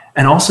profile,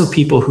 and also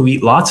people who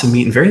eat lots of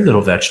meat and very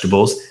little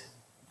vegetables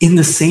in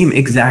the same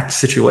exact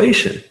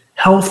situation,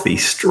 healthy,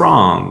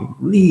 strong,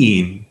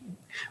 lean,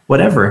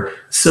 whatever.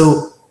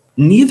 So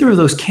neither of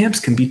those camps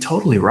can be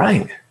totally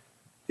right.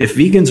 If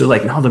vegans are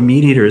like, no, the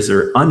meat eaters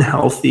are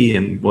unhealthy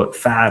and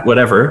fat,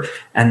 whatever,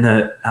 and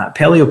the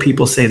paleo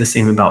people say the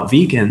same about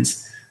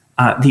vegans,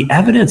 the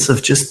evidence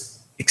of just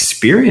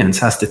experience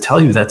has to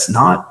tell you that's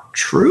not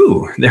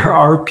true. There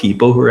are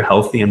people who are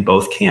healthy in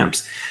both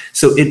camps.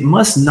 So it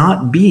must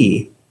not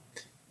be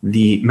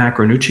the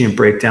macronutrient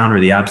breakdown or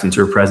the absence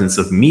or presence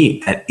of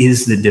meat that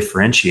is the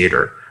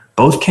differentiator.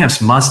 Both camps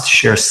must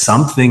share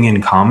something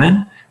in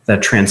common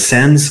that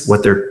transcends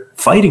what they're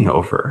fighting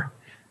over,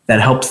 that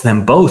helps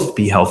them both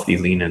be healthy,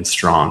 lean, and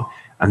strong.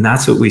 And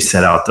that's what we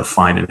set out to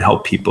find and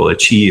help people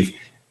achieve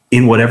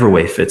in whatever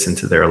way fits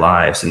into their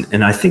lives.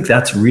 And I think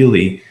that's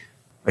really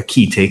a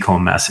key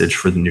take-home message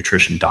for the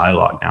nutrition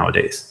dialogue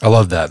nowadays. I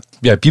love that.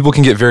 Yeah, people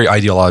can get very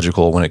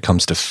ideological when it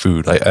comes to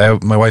food.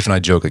 My wife and I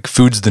joke, like,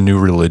 food's the new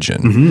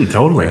religion. Mm-hmm,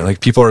 totally. Right? Like,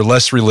 people are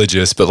less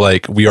religious, but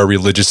like, we are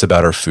religious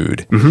about our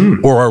food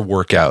or our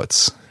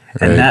workouts.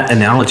 Right? And that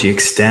analogy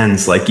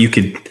extends. Like, you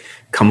could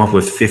come up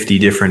with 50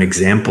 different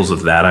examples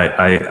of that.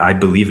 I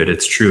believe it.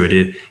 It's true.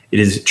 It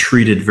is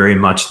treated very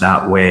much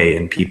that way,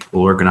 and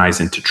people organize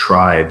into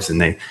tribes and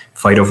they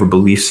fight over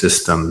belief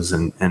systems,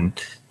 and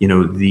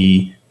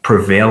the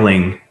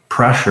prevailing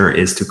pressure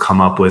is to come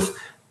up with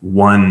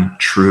one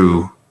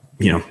true,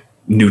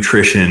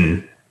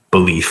 nutrition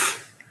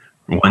belief,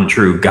 one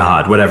true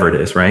God, whatever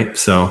it is, right?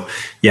 So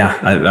yeah,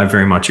 I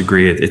very much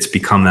agree. It's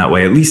become that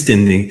way, at least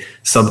in the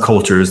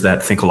subcultures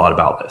that think a lot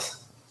about this.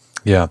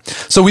 Yeah.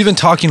 So we've been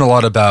talking a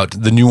lot about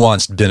the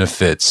nuanced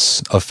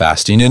benefits of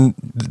fasting and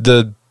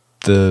the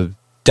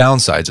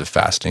downsides of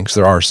fasting, because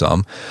there are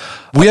some.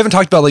 We haven't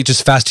talked about like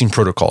just fasting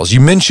protocols.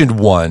 You mentioned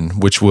one,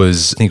 which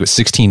was, I think it was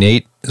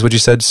 16-8 is what you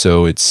said.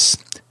 So it's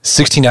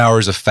 16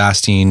 hours of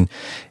fasting,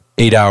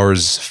 8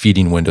 hours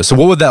feeding window. So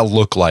what would that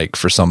look like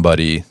for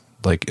somebody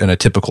like in a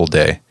typical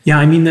day? Yeah,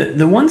 I mean,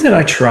 the ones that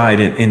I tried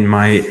in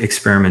my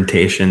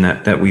experimentation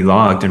that we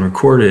logged and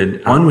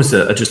recorded, one was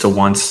just a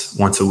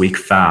once a week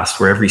fast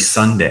where every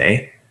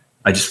Sunday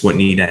I just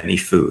wouldn't eat any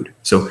food.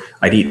 So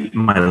I'd eat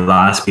my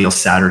last meal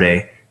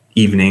Saturday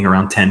evening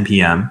around 10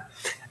 p.m.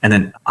 And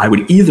then I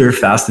would either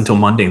fast until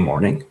Monday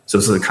morning. So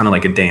it's kind of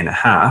like a day and a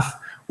half,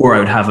 or I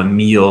would have a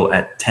meal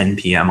at 10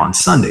 p.m. on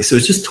Sunday. So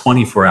it's just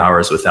 24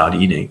 hours without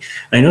eating.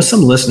 And I know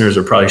some listeners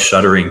are probably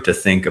shuddering to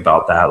think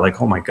about that. Like,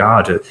 oh my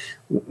God,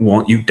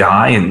 won't you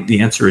die? And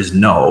the answer is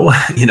no.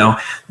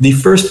 The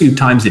first few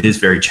times it is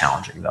very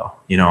challenging though.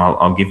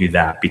 I'll give you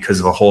that, because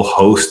of a whole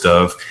host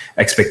of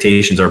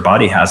expectations our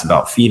body has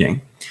about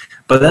feeding.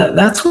 But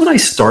that's what I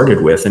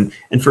started with. And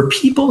for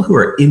people who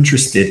are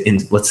interested in,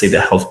 let's say,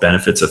 the health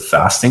benefits of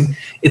fasting,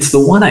 it's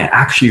the one I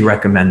actually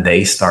recommend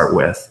they start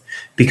with,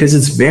 because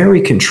it's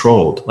very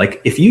controlled. Like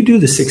if you do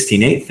the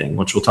 16-8 thing,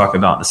 which we'll talk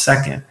about in a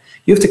second,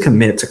 you have to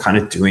commit to kind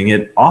of doing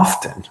it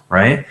often,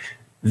 right?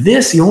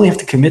 This, you only have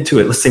to commit to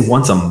it, let's say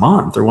once a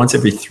month or once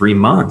every 3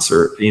 months,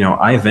 or,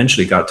 I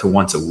eventually got to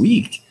once a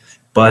week.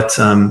 But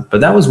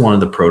that was one of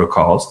the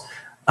protocols.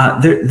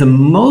 The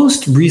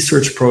most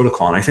researched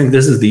protocol, and I think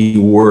this is the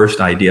worst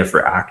idea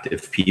for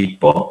active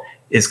people,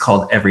 is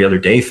called every other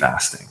day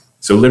fasting.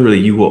 So literally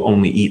you will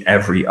only eat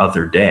every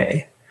other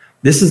day.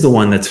 This is the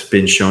one that's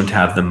been shown to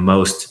have the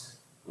most,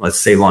 let's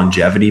say,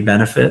 longevity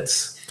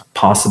benefits,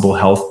 possible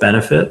health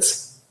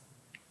benefits.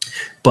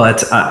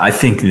 But I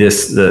think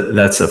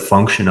that's a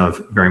function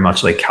of very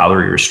much like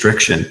calorie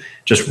restriction,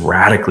 just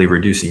radically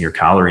reducing your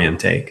calorie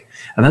intake.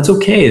 And that's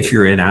okay if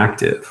you're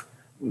inactive.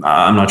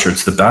 I'm not sure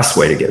it's the best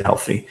way to get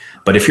healthy,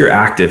 but if you're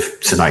active,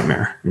 it's a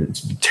nightmare.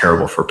 It's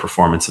terrible for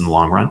performance in the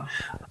long run.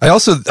 I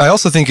also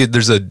think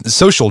there's a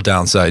social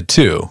downside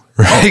too,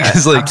 right?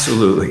 Because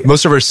absolutely,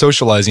 most of our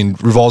socializing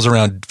revolves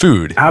around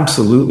food.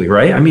 Absolutely,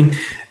 right? I mean,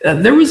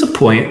 there was a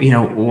point,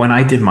 when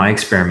I did my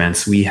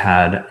experiments, we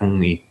had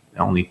only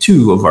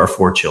 2 of our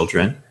 4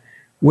 children,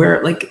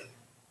 where like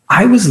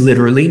I was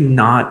literally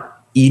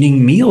not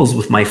eating meals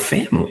with my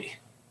family.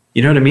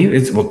 You know what I mean?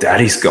 It's, well,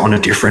 daddy's on a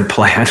different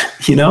plan,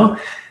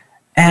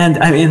 And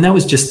I mean, that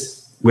was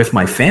just with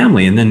my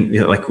family. And then,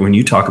 like when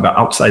you talk about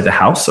outside the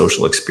house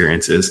social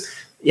experiences,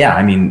 yeah,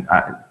 I mean,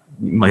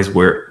 you might as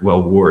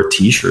well wore a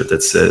t-shirt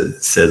that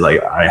said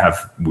like, I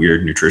have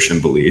weird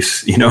nutrition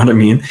beliefs. You know what I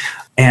mean?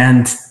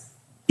 And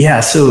yeah,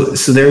 so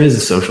there is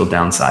a social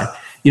downside.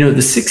 The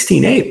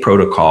 16-8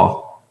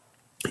 protocol,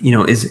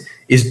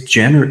 is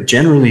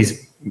generally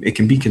it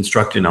can be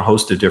constructed in a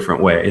host of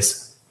different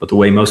ways. But the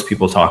way most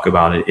people talk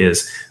about it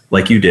is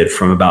like you did,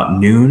 from about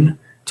noon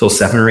till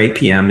 7 or 8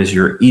 p.m. is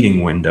your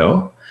eating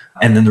window.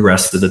 And then the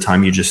rest of the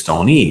time you just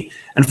don't eat.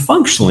 And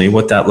functionally,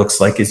 what that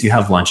looks like is you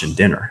have lunch and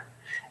dinner.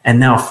 And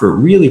now for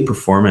really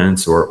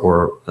performance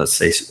or let's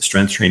say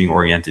strength training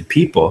oriented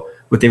people,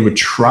 what they would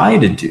try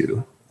to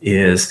do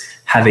is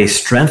have a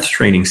strength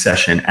training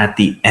session at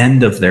the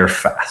end of their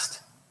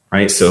fast,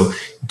 right? So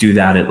do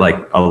that at like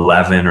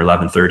 11 or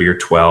 11:30 or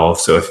 12.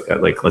 So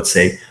if like, let's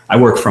say I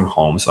work from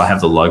home, so I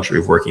have the luxury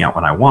of working out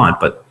when I want,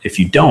 but if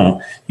you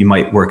don't, you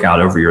might work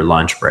out over your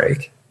lunch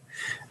break.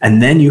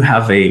 And then you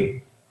have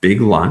a big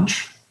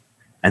lunch,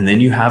 and then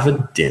you have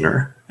a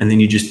dinner, and then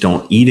you just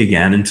don't eat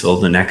again until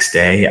the next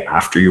day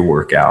after your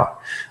workout.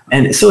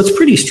 And so it's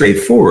pretty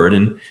straightforward.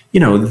 And, you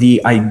know,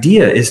 the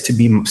idea is to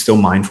be still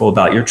mindful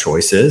about your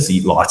choices,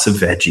 eat lots of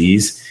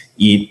veggies,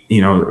 eat,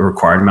 you know, a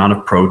required amount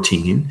of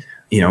protein.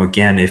 You know,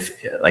 again,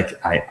 if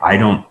like, I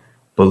don't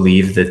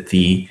believe that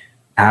the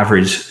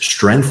average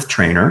strength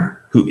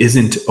trainer who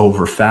isn't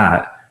over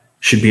fat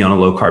should be on a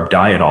low carb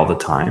diet all the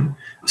time.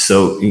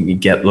 So you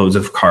get loads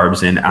of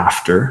carbs in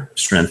after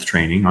strength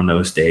training on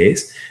those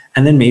days.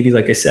 And then maybe,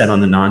 like I said,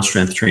 on the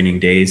non-strength training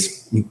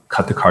days, you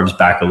cut the carbs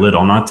back a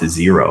little, not to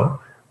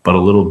zero, but a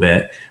little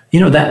bit. You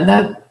know,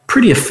 that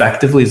pretty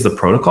effectively is the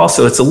protocol.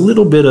 So it's a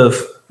little bit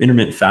of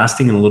intermittent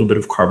fasting and a little bit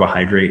of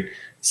carbohydrate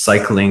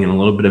cycling and a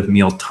little bit of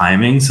meal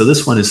timing. So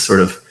this one is sort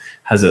of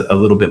has a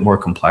little bit more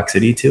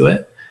complexity to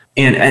it.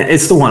 And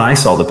it's the one I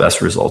saw the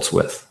best results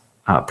with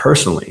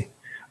personally.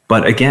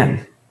 But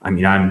again, I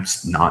mean, I'm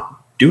not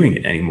doing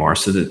it anymore.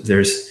 So that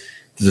there's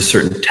a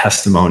certain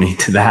testimony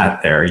to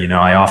that there. You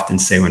know, I often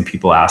say when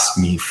people ask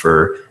me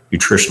for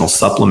nutritional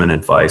supplement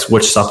advice,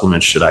 which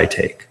supplements should I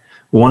take?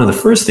 Well, one of the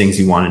first things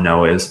you want to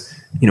know is,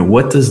 you know,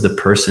 what does the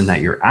person that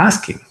you're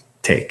asking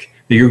take?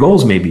 Your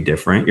goals may be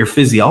different, your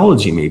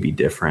physiology may be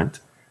different,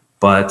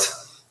 but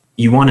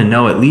you want to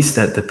know at least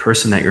that the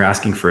person that you're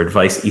asking for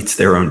advice eats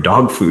their own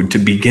dog food to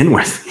begin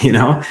with, you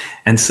know?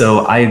 And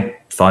so I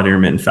thought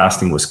intermittent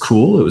fasting was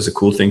cool. It was a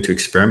cool thing to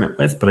experiment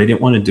with, but I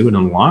didn't want to do it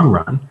in the long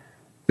run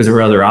because there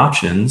were other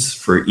options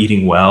for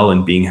eating well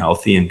and being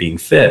healthy and being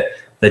fit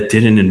that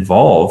didn't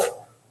involve,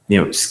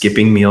 you know,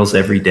 skipping meals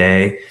every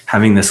day,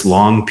 having this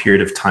long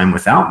period of time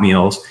without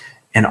meals,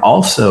 and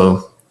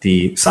also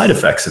the side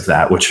effects of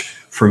that, which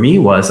for me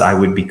was I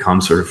would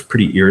become sort of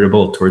pretty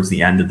irritable towards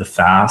the end of the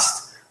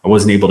fast. I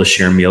wasn't able to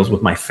share meals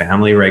with my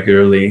family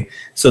regularly.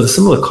 So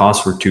some of the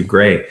costs were too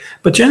great.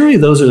 But generally,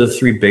 those are the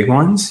three big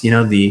ones. You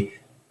know, the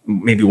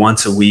maybe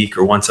once a week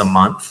or once a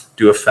month,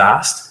 do a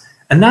fast.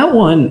 And that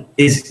one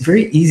is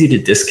very easy to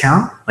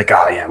discount. Like,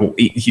 oh yeah, well,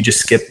 you just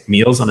skip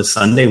meals on a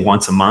Sunday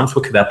once a month.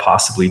 What could that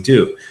possibly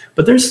do?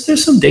 But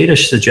there's some data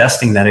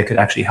suggesting that it could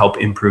actually help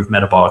improve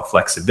metabolic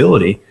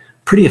flexibility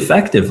pretty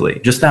effectively.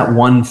 Just that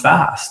one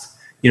fast,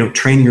 you know,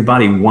 training your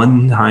body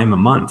one time a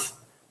month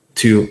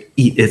to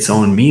eat its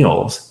own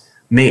meals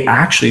may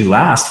actually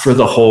last for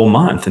the whole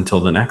month until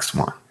the next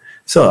one.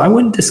 So I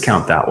wouldn't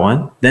discount that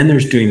one. Then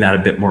there's doing that a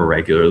bit more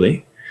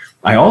regularly.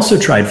 I also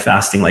tried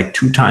fasting like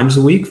 2 times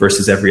a week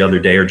versus every other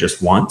day or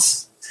just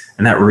once.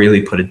 And that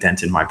really put a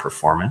dent in my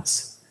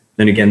performance.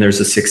 Then again,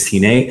 there's a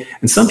 16-8.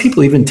 And some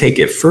people even take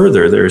it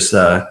further. There's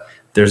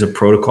a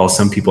protocol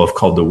some people have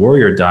called the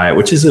warrior diet,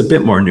 which is a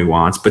bit more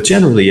nuanced, but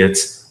generally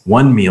it's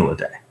 1 meal a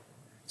day.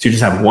 So you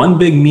just have one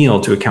big meal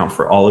to account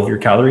for all of your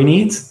calorie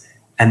needs,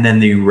 and then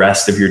the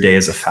rest of your day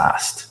is a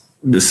fast.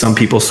 Some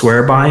people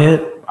swear by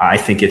it. I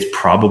think it's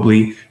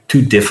probably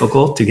too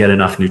difficult to get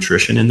enough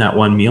nutrition in that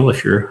one meal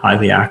if you're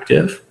highly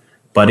active.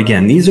 But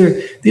again, these are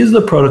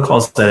the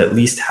protocols that at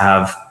least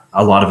have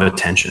a lot of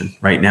attention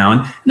right now.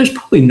 And there's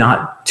probably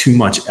not too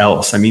much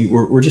else. I mean,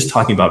 we're just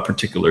talking about a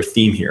particular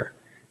theme here.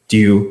 Do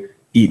you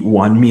eat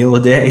 1 meal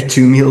a day,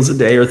 2 meals a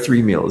day, or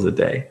 3 meals a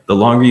day? The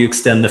longer you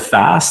extend the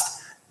fast,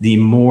 the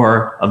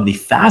more of the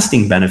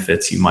fasting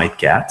benefits you might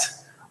get,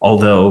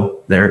 although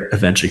there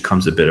eventually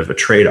comes a bit of a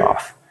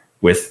trade-off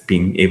with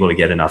being able to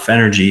get enough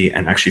energy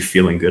and actually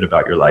feeling good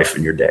about your life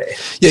and your day.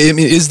 Yeah, I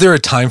mean, is there a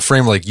time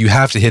frame, like you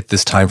have to hit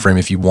this time frame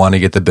if you want to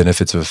get the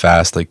benefits of a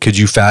fast? Like, could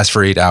you fast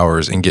for 8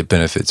 hours and get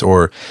benefits?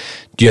 Or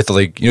do you have to,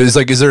 like, you know, it's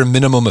like, is there a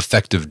minimum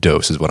effective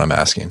dose is what I'm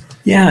asking?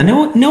 Yeah,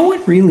 no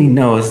one really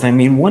knows. I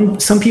mean,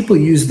 some people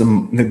use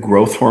the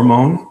growth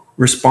hormone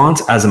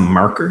response as a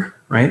marker,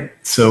 right?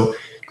 So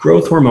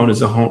growth hormone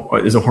is a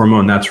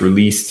hormone that's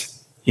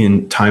released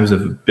in times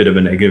of a bit of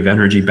a negative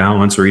energy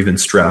balance or even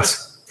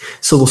stress.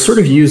 So we'll sort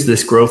of use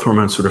this growth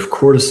hormone, sort of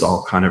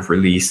cortisol kind of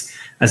release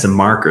as a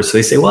marker. So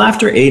they say, well,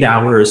 after 8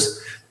 hours,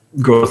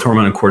 growth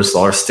hormone and cortisol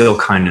are still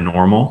kind of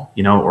normal,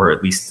 you know, or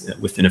at least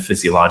within a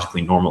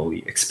physiologically normally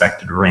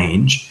expected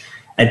range.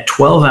 At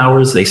 12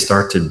 hours, they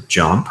start to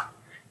jump.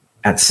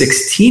 At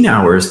 16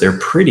 hours, they're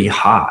pretty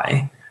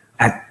high.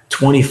 At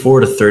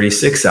 24 to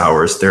 36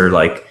 hours,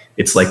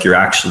 it's like you're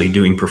actually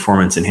doing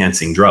performance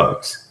enhancing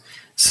drugs.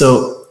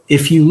 So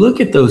if you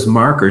look at those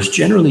markers,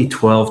 generally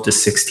 12 to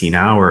 16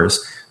 hours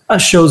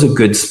shows a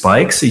good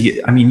spike. So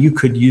you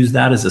could use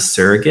that as a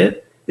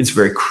surrogate. It's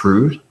very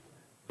crude,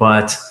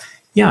 but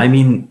Yeah, I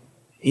mean,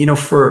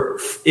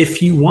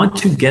 if you want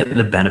to get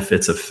the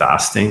benefits of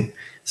fasting,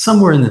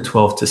 somewhere in the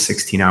 12 to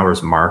 16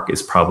 hours mark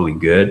is probably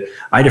good.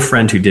 I had a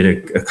friend who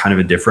did a kind of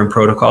a different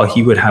protocol.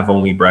 He would have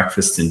only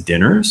breakfasts and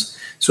dinners.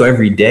 So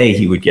every day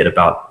he would get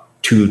about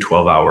 2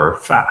 12-hour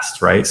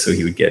fasts, right? So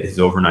he would get his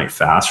overnight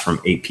fast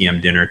from 8 p.m.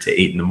 dinner to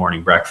 8 in the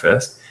morning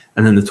breakfast,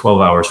 and then the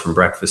 12 hours from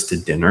breakfast to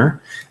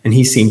dinner. And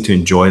he seemed to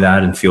enjoy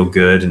that and feel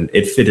good. And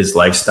it fit his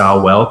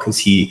lifestyle well because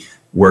he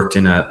worked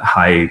in a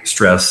high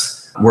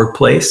stress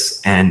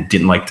workplace and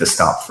didn't like to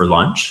stop for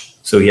lunch.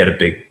 So he had a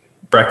big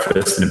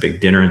breakfast and a big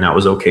dinner, and that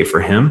was okay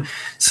for him.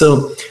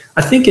 So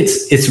I think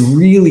it's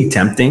really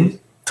tempting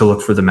to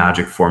look for the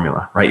magic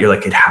formula, right? You're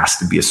like, it has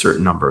to be a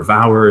certain number of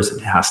hours.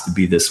 It has to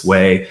be this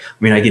way. I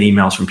mean, I get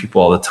emails from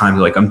people all the time.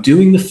 They're like, I'm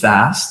doing the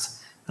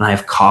fast and I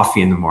have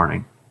coffee in the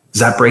morning.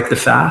 Does that break the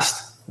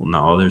fast? Well,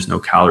 no, there's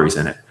no calories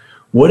in it.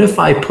 What if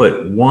I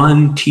put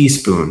 1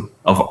 teaspoon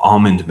of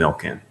almond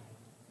milk in?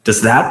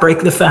 Does that break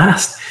the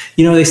fast?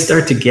 They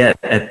start to get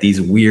at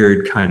these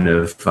weird kind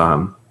of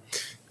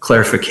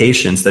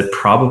clarifications that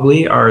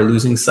probably are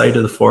losing sight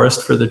of the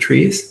forest for the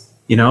trees.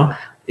 No,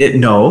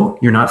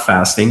 you're not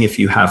fasting if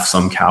you have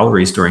some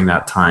calories during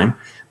that time,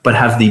 but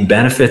have the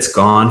benefits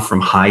gone from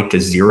high to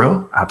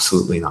zero?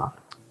 Absolutely not.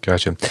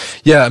 Gotcha.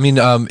 Yeah, I mean,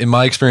 in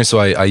my experience, so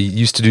I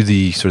used to do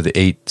the sort of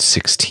the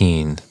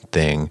 8-16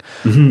 thing.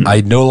 Mm-hmm.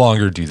 I no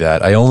longer do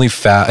that.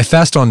 I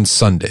fast on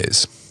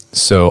Sundays.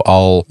 So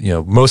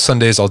most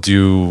Sundays I'll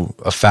do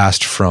a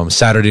fast from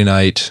Saturday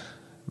night,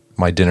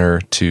 my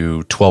dinner,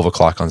 to 12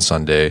 o'clock on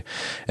Sunday.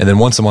 And then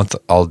once a month,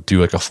 I'll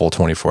do like a full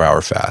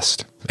 24-hour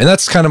fast. And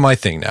that's kind of my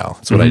thing now.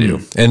 That's what I do.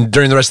 And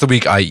during the rest of the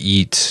week, I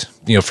eat,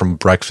 from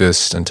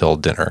breakfast until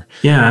dinner.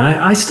 Yeah,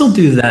 and I still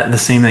do that, the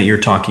same that you're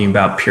talking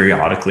about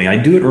periodically. I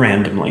do it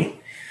randomly,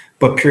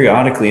 but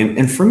periodically.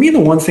 And for me, the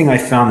one thing I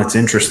found that's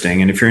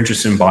interesting, and if you're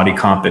interested in body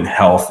comp and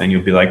health, then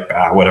you'll be like,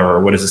 whatever,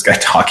 what is this guy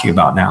talking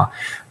about now?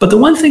 But the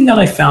one thing that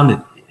I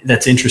found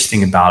that's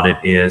interesting about it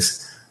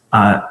is,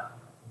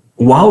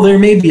 while there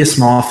may be a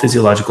small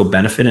physiological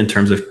benefit in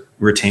terms of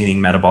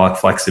retaining metabolic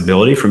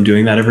flexibility from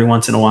doing that every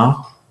once in a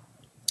while,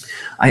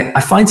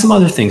 I find some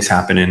other things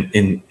happen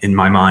in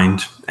my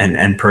mind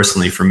and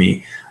personally for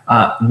me.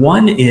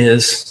 One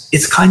is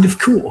it's kind of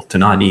cool to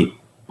not eat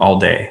all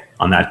day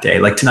on that day,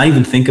 like to not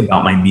even think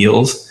about my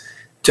meals,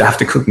 to have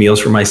to cook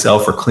meals for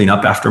myself or clean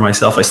up after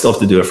myself. I still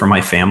have to do it for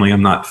my family.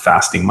 I'm not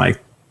fasting my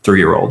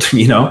 3-year-old,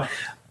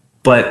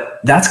 but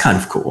that's kind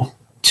of cool.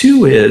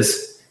 2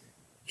 is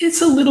it's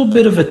a little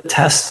bit of a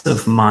test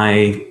of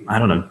my,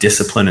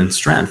 discipline and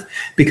strength,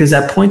 because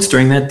at points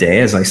during that day,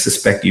 as I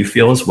suspect you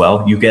feel as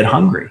well, you get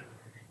hungry.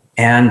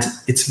 And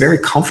it's very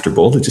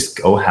comfortable to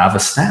just go have a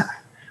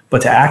snack.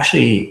 But to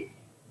actually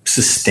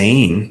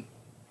sustain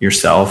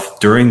yourself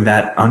during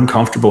that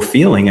uncomfortable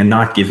feeling and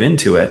not give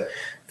into it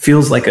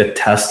feels like a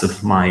test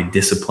of my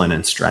discipline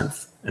and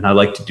strength. And I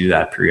like to do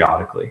that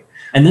periodically.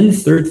 And then the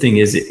third thing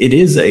is it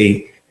is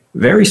a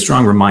very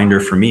strong reminder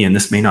for me, and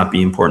this may not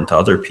be important to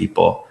other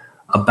people,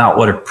 about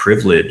what a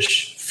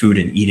privilege food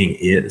and eating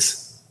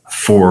is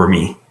for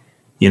me.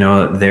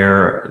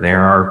 There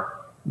are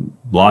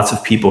lots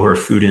of people who are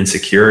food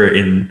insecure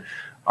in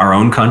our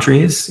own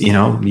countries,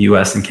 the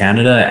US and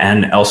Canada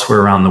and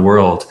elsewhere around the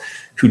world,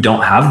 who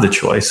don't have the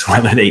choice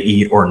whether they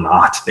eat or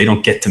not. They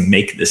don't get to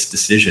make this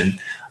decision.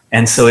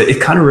 And so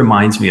it kind of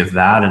reminds me of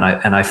that. And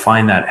I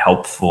find that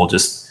helpful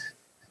just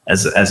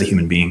as a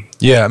human being.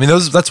 Yeah. I mean,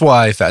 that's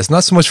why I fast.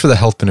 Not so much for the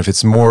health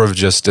benefits, more of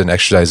just an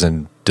exercise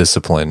in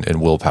discipline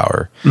and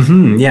willpower.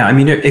 Mm-hmm. Yeah. I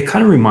mean, it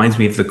kind of reminds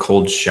me of the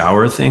cold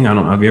shower thing. I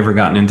don't know. Have you ever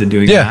gotten into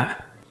doing that?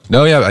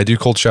 No, yeah, I do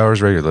cold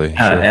showers regularly.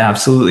 Sure.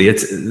 Absolutely.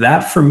 It's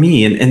that for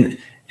me.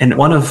 And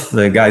one of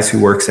the guys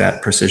who works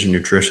at Precision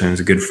Nutrition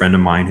is a good friend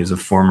of mine who's a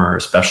former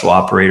special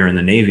operator in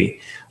the Navy.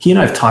 He and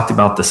I have talked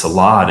about this a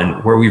lot.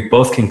 And where we've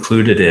both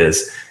concluded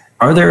is,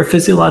 are there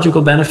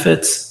physiological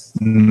benefits?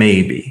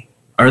 Maybe.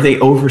 Are they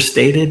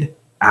overstated?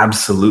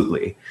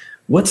 Absolutely.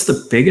 What's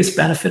the biggest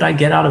benefit I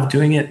get out of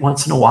doing it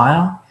once in a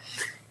while?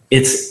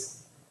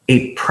 It's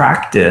a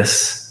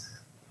practice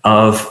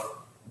of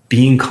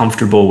being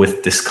comfortable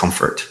with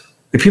discomfort.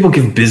 People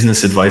give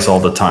business advice all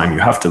the time. You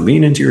have to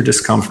lean into your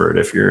discomfort.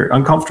 If you're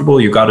uncomfortable,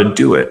 you got to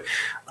do it.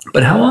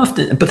 But how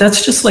often? But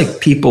that's just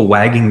like people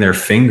wagging their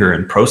finger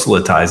and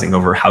proselytizing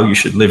over how you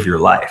should live your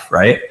life,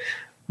 right?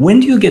 When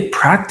do you get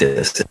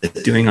practice at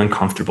doing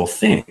uncomfortable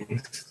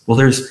things? Well,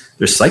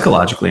 there's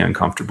psychologically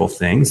uncomfortable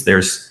things.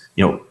 There's,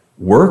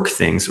 work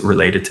things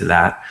related to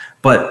that.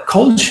 But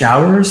cold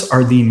showers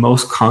are the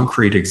most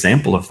concrete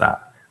example of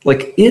that.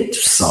 Like, it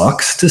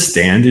sucks to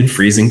stand in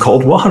freezing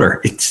cold water.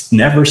 It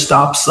never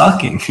stops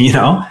sucking,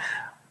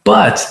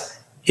 But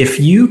if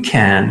you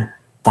can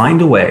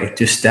find a way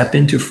to step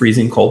into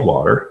freezing cold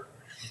water,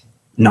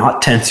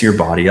 not tense your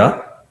body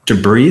up,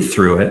 to breathe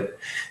through it,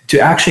 to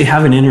actually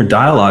have an inner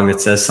dialogue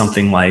that says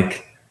something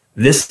like,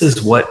 this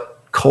is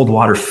what cold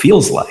water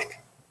feels like.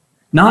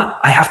 Not,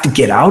 I have to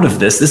get out of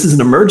this. This is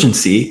an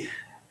emergency.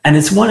 And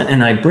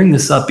and I bring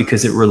this up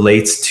because it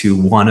relates to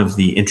one of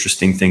the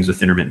interesting things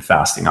with intermittent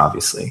fasting,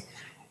 obviously.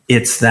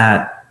 It's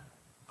that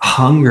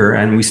hunger,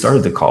 and we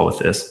started the call with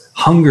this,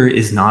 hunger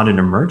is not an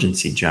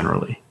emergency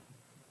generally,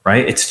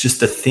 right? It's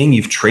just a thing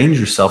you've trained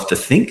yourself to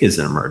think is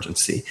an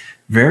emergency.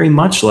 Very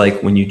much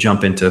like when you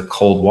jump into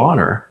cold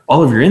water,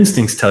 all of your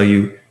instincts tell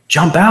you,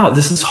 jump out,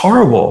 this is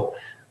horrible.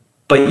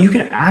 But you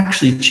can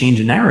actually change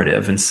a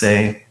narrative and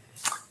say,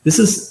 this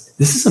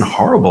isn't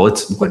horrible,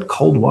 it's what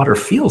cold water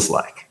feels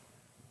like.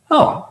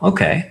 Oh,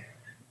 okay.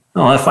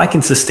 Well, if I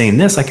can sustain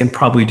this, I can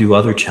probably do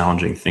other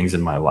challenging things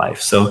in my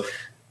life. So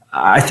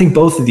I think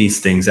both of these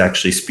things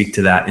actually speak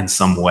to that in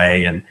some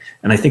way. And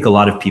I think a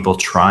lot of people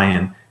try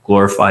and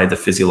glorify the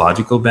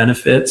physiological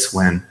benefits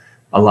when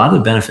a lot of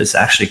the benefits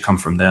actually come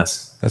from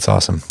this. That's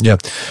awesome. Yeah.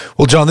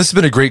 Well, John, this has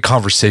been a great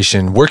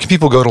conversation. Where can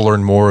people go to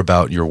learn more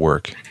about your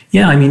work?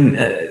 Yeah, I mean,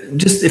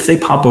 just if they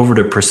pop over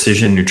to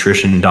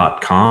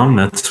precisionnutrition.com,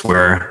 that's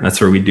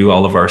where we do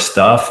all of our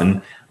stuff.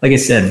 And like I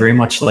said, very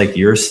much like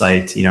your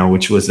site,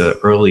 which was an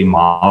early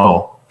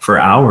model for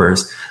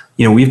ours,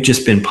 we've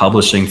just been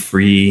publishing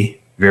free,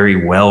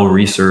 very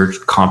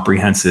well-researched,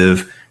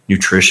 comprehensive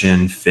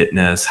nutrition,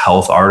 fitness,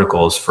 health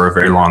articles for a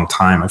very long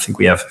time. I think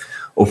we have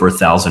over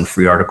 1,000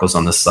 free articles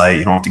on the site.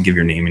 You don't have to give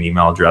your name and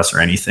email address or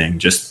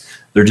anything.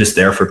 They're just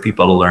there for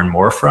people to learn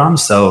more from.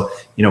 So,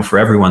 for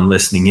everyone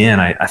listening in,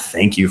 I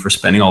thank you for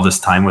spending all this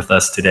time with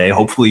us today.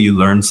 Hopefully you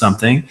learned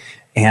something.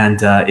 And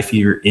if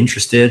you're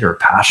interested or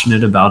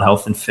passionate about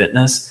health and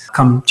fitness,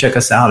 come check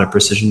us out at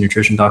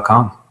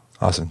precisionnutrition.com.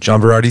 Awesome.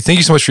 John Berardi, thank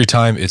you so much for your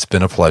time. It's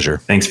been a pleasure.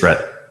 Thanks,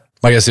 Brett.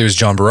 My guest today was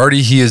John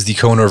Berardi. He is the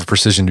co-owner of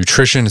Precision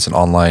Nutrition. It's an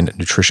online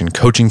nutrition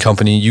coaching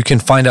company. You can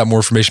find out more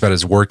information about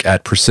his work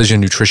at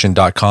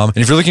precisionnutrition.com. And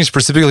if you're looking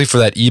specifically for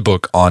that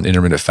ebook on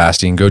intermittent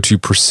fasting, go to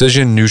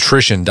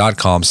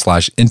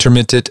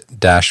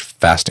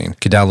precisionnutrition.com/intermittent-fasting. You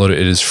can download it.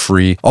 It is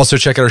free. Also,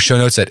 check out our show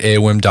notes at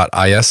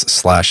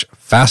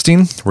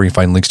aom.is/fasting, where you can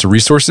find links to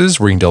resources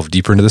where you can delve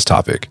deeper into this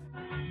topic.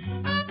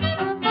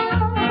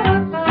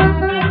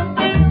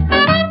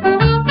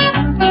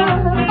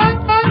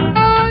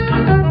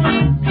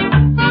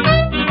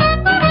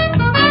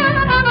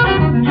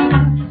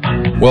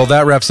 Well,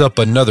 that wraps up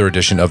another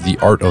edition of the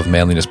Art of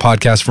Manliness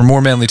podcast. For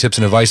more manly tips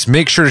and advice,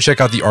 make sure to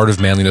check out the Art of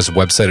Manliness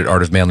website at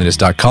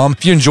artofmanliness.com.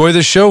 If you enjoy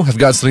this show, have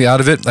got something out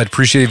of it, I'd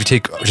appreciate it if you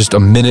take just a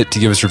minute to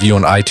give us a review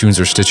on iTunes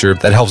or Stitcher.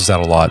 That helps us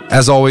out a lot.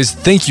 As always,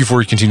 thank you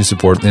for your continued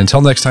support. And until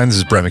next time, this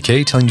is Brett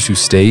McKay telling you to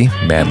stay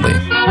manly.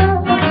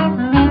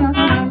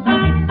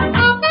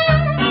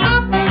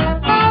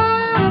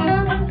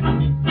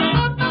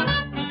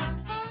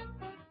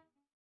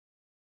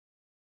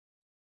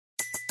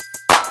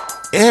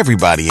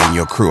 Everybody in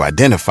your crew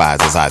identifies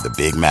as either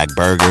Big Mac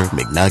Burger,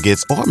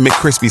 McNuggets, or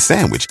McCrispy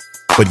Sandwich.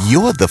 But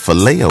you're the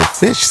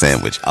Filet-O-Fish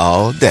Sandwich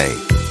all day.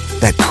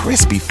 That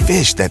crispy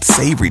fish, that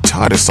savory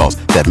tartar sauce,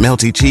 that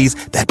melty cheese,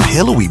 that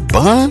pillowy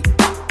bun.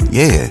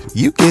 Yeah,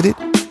 you get it.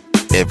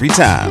 Every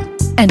time.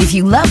 And if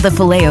you love the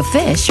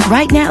Filet-O-Fish,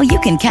 right now you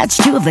can catch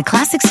two of the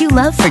classics you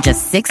love for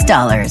just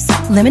 $6.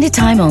 Limited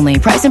time only.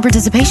 Price and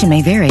participation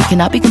may vary.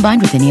 Cannot be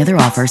combined with any other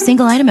offer.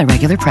 Single item at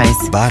regular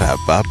price.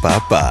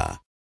 Ba-da-ba-ba-ba.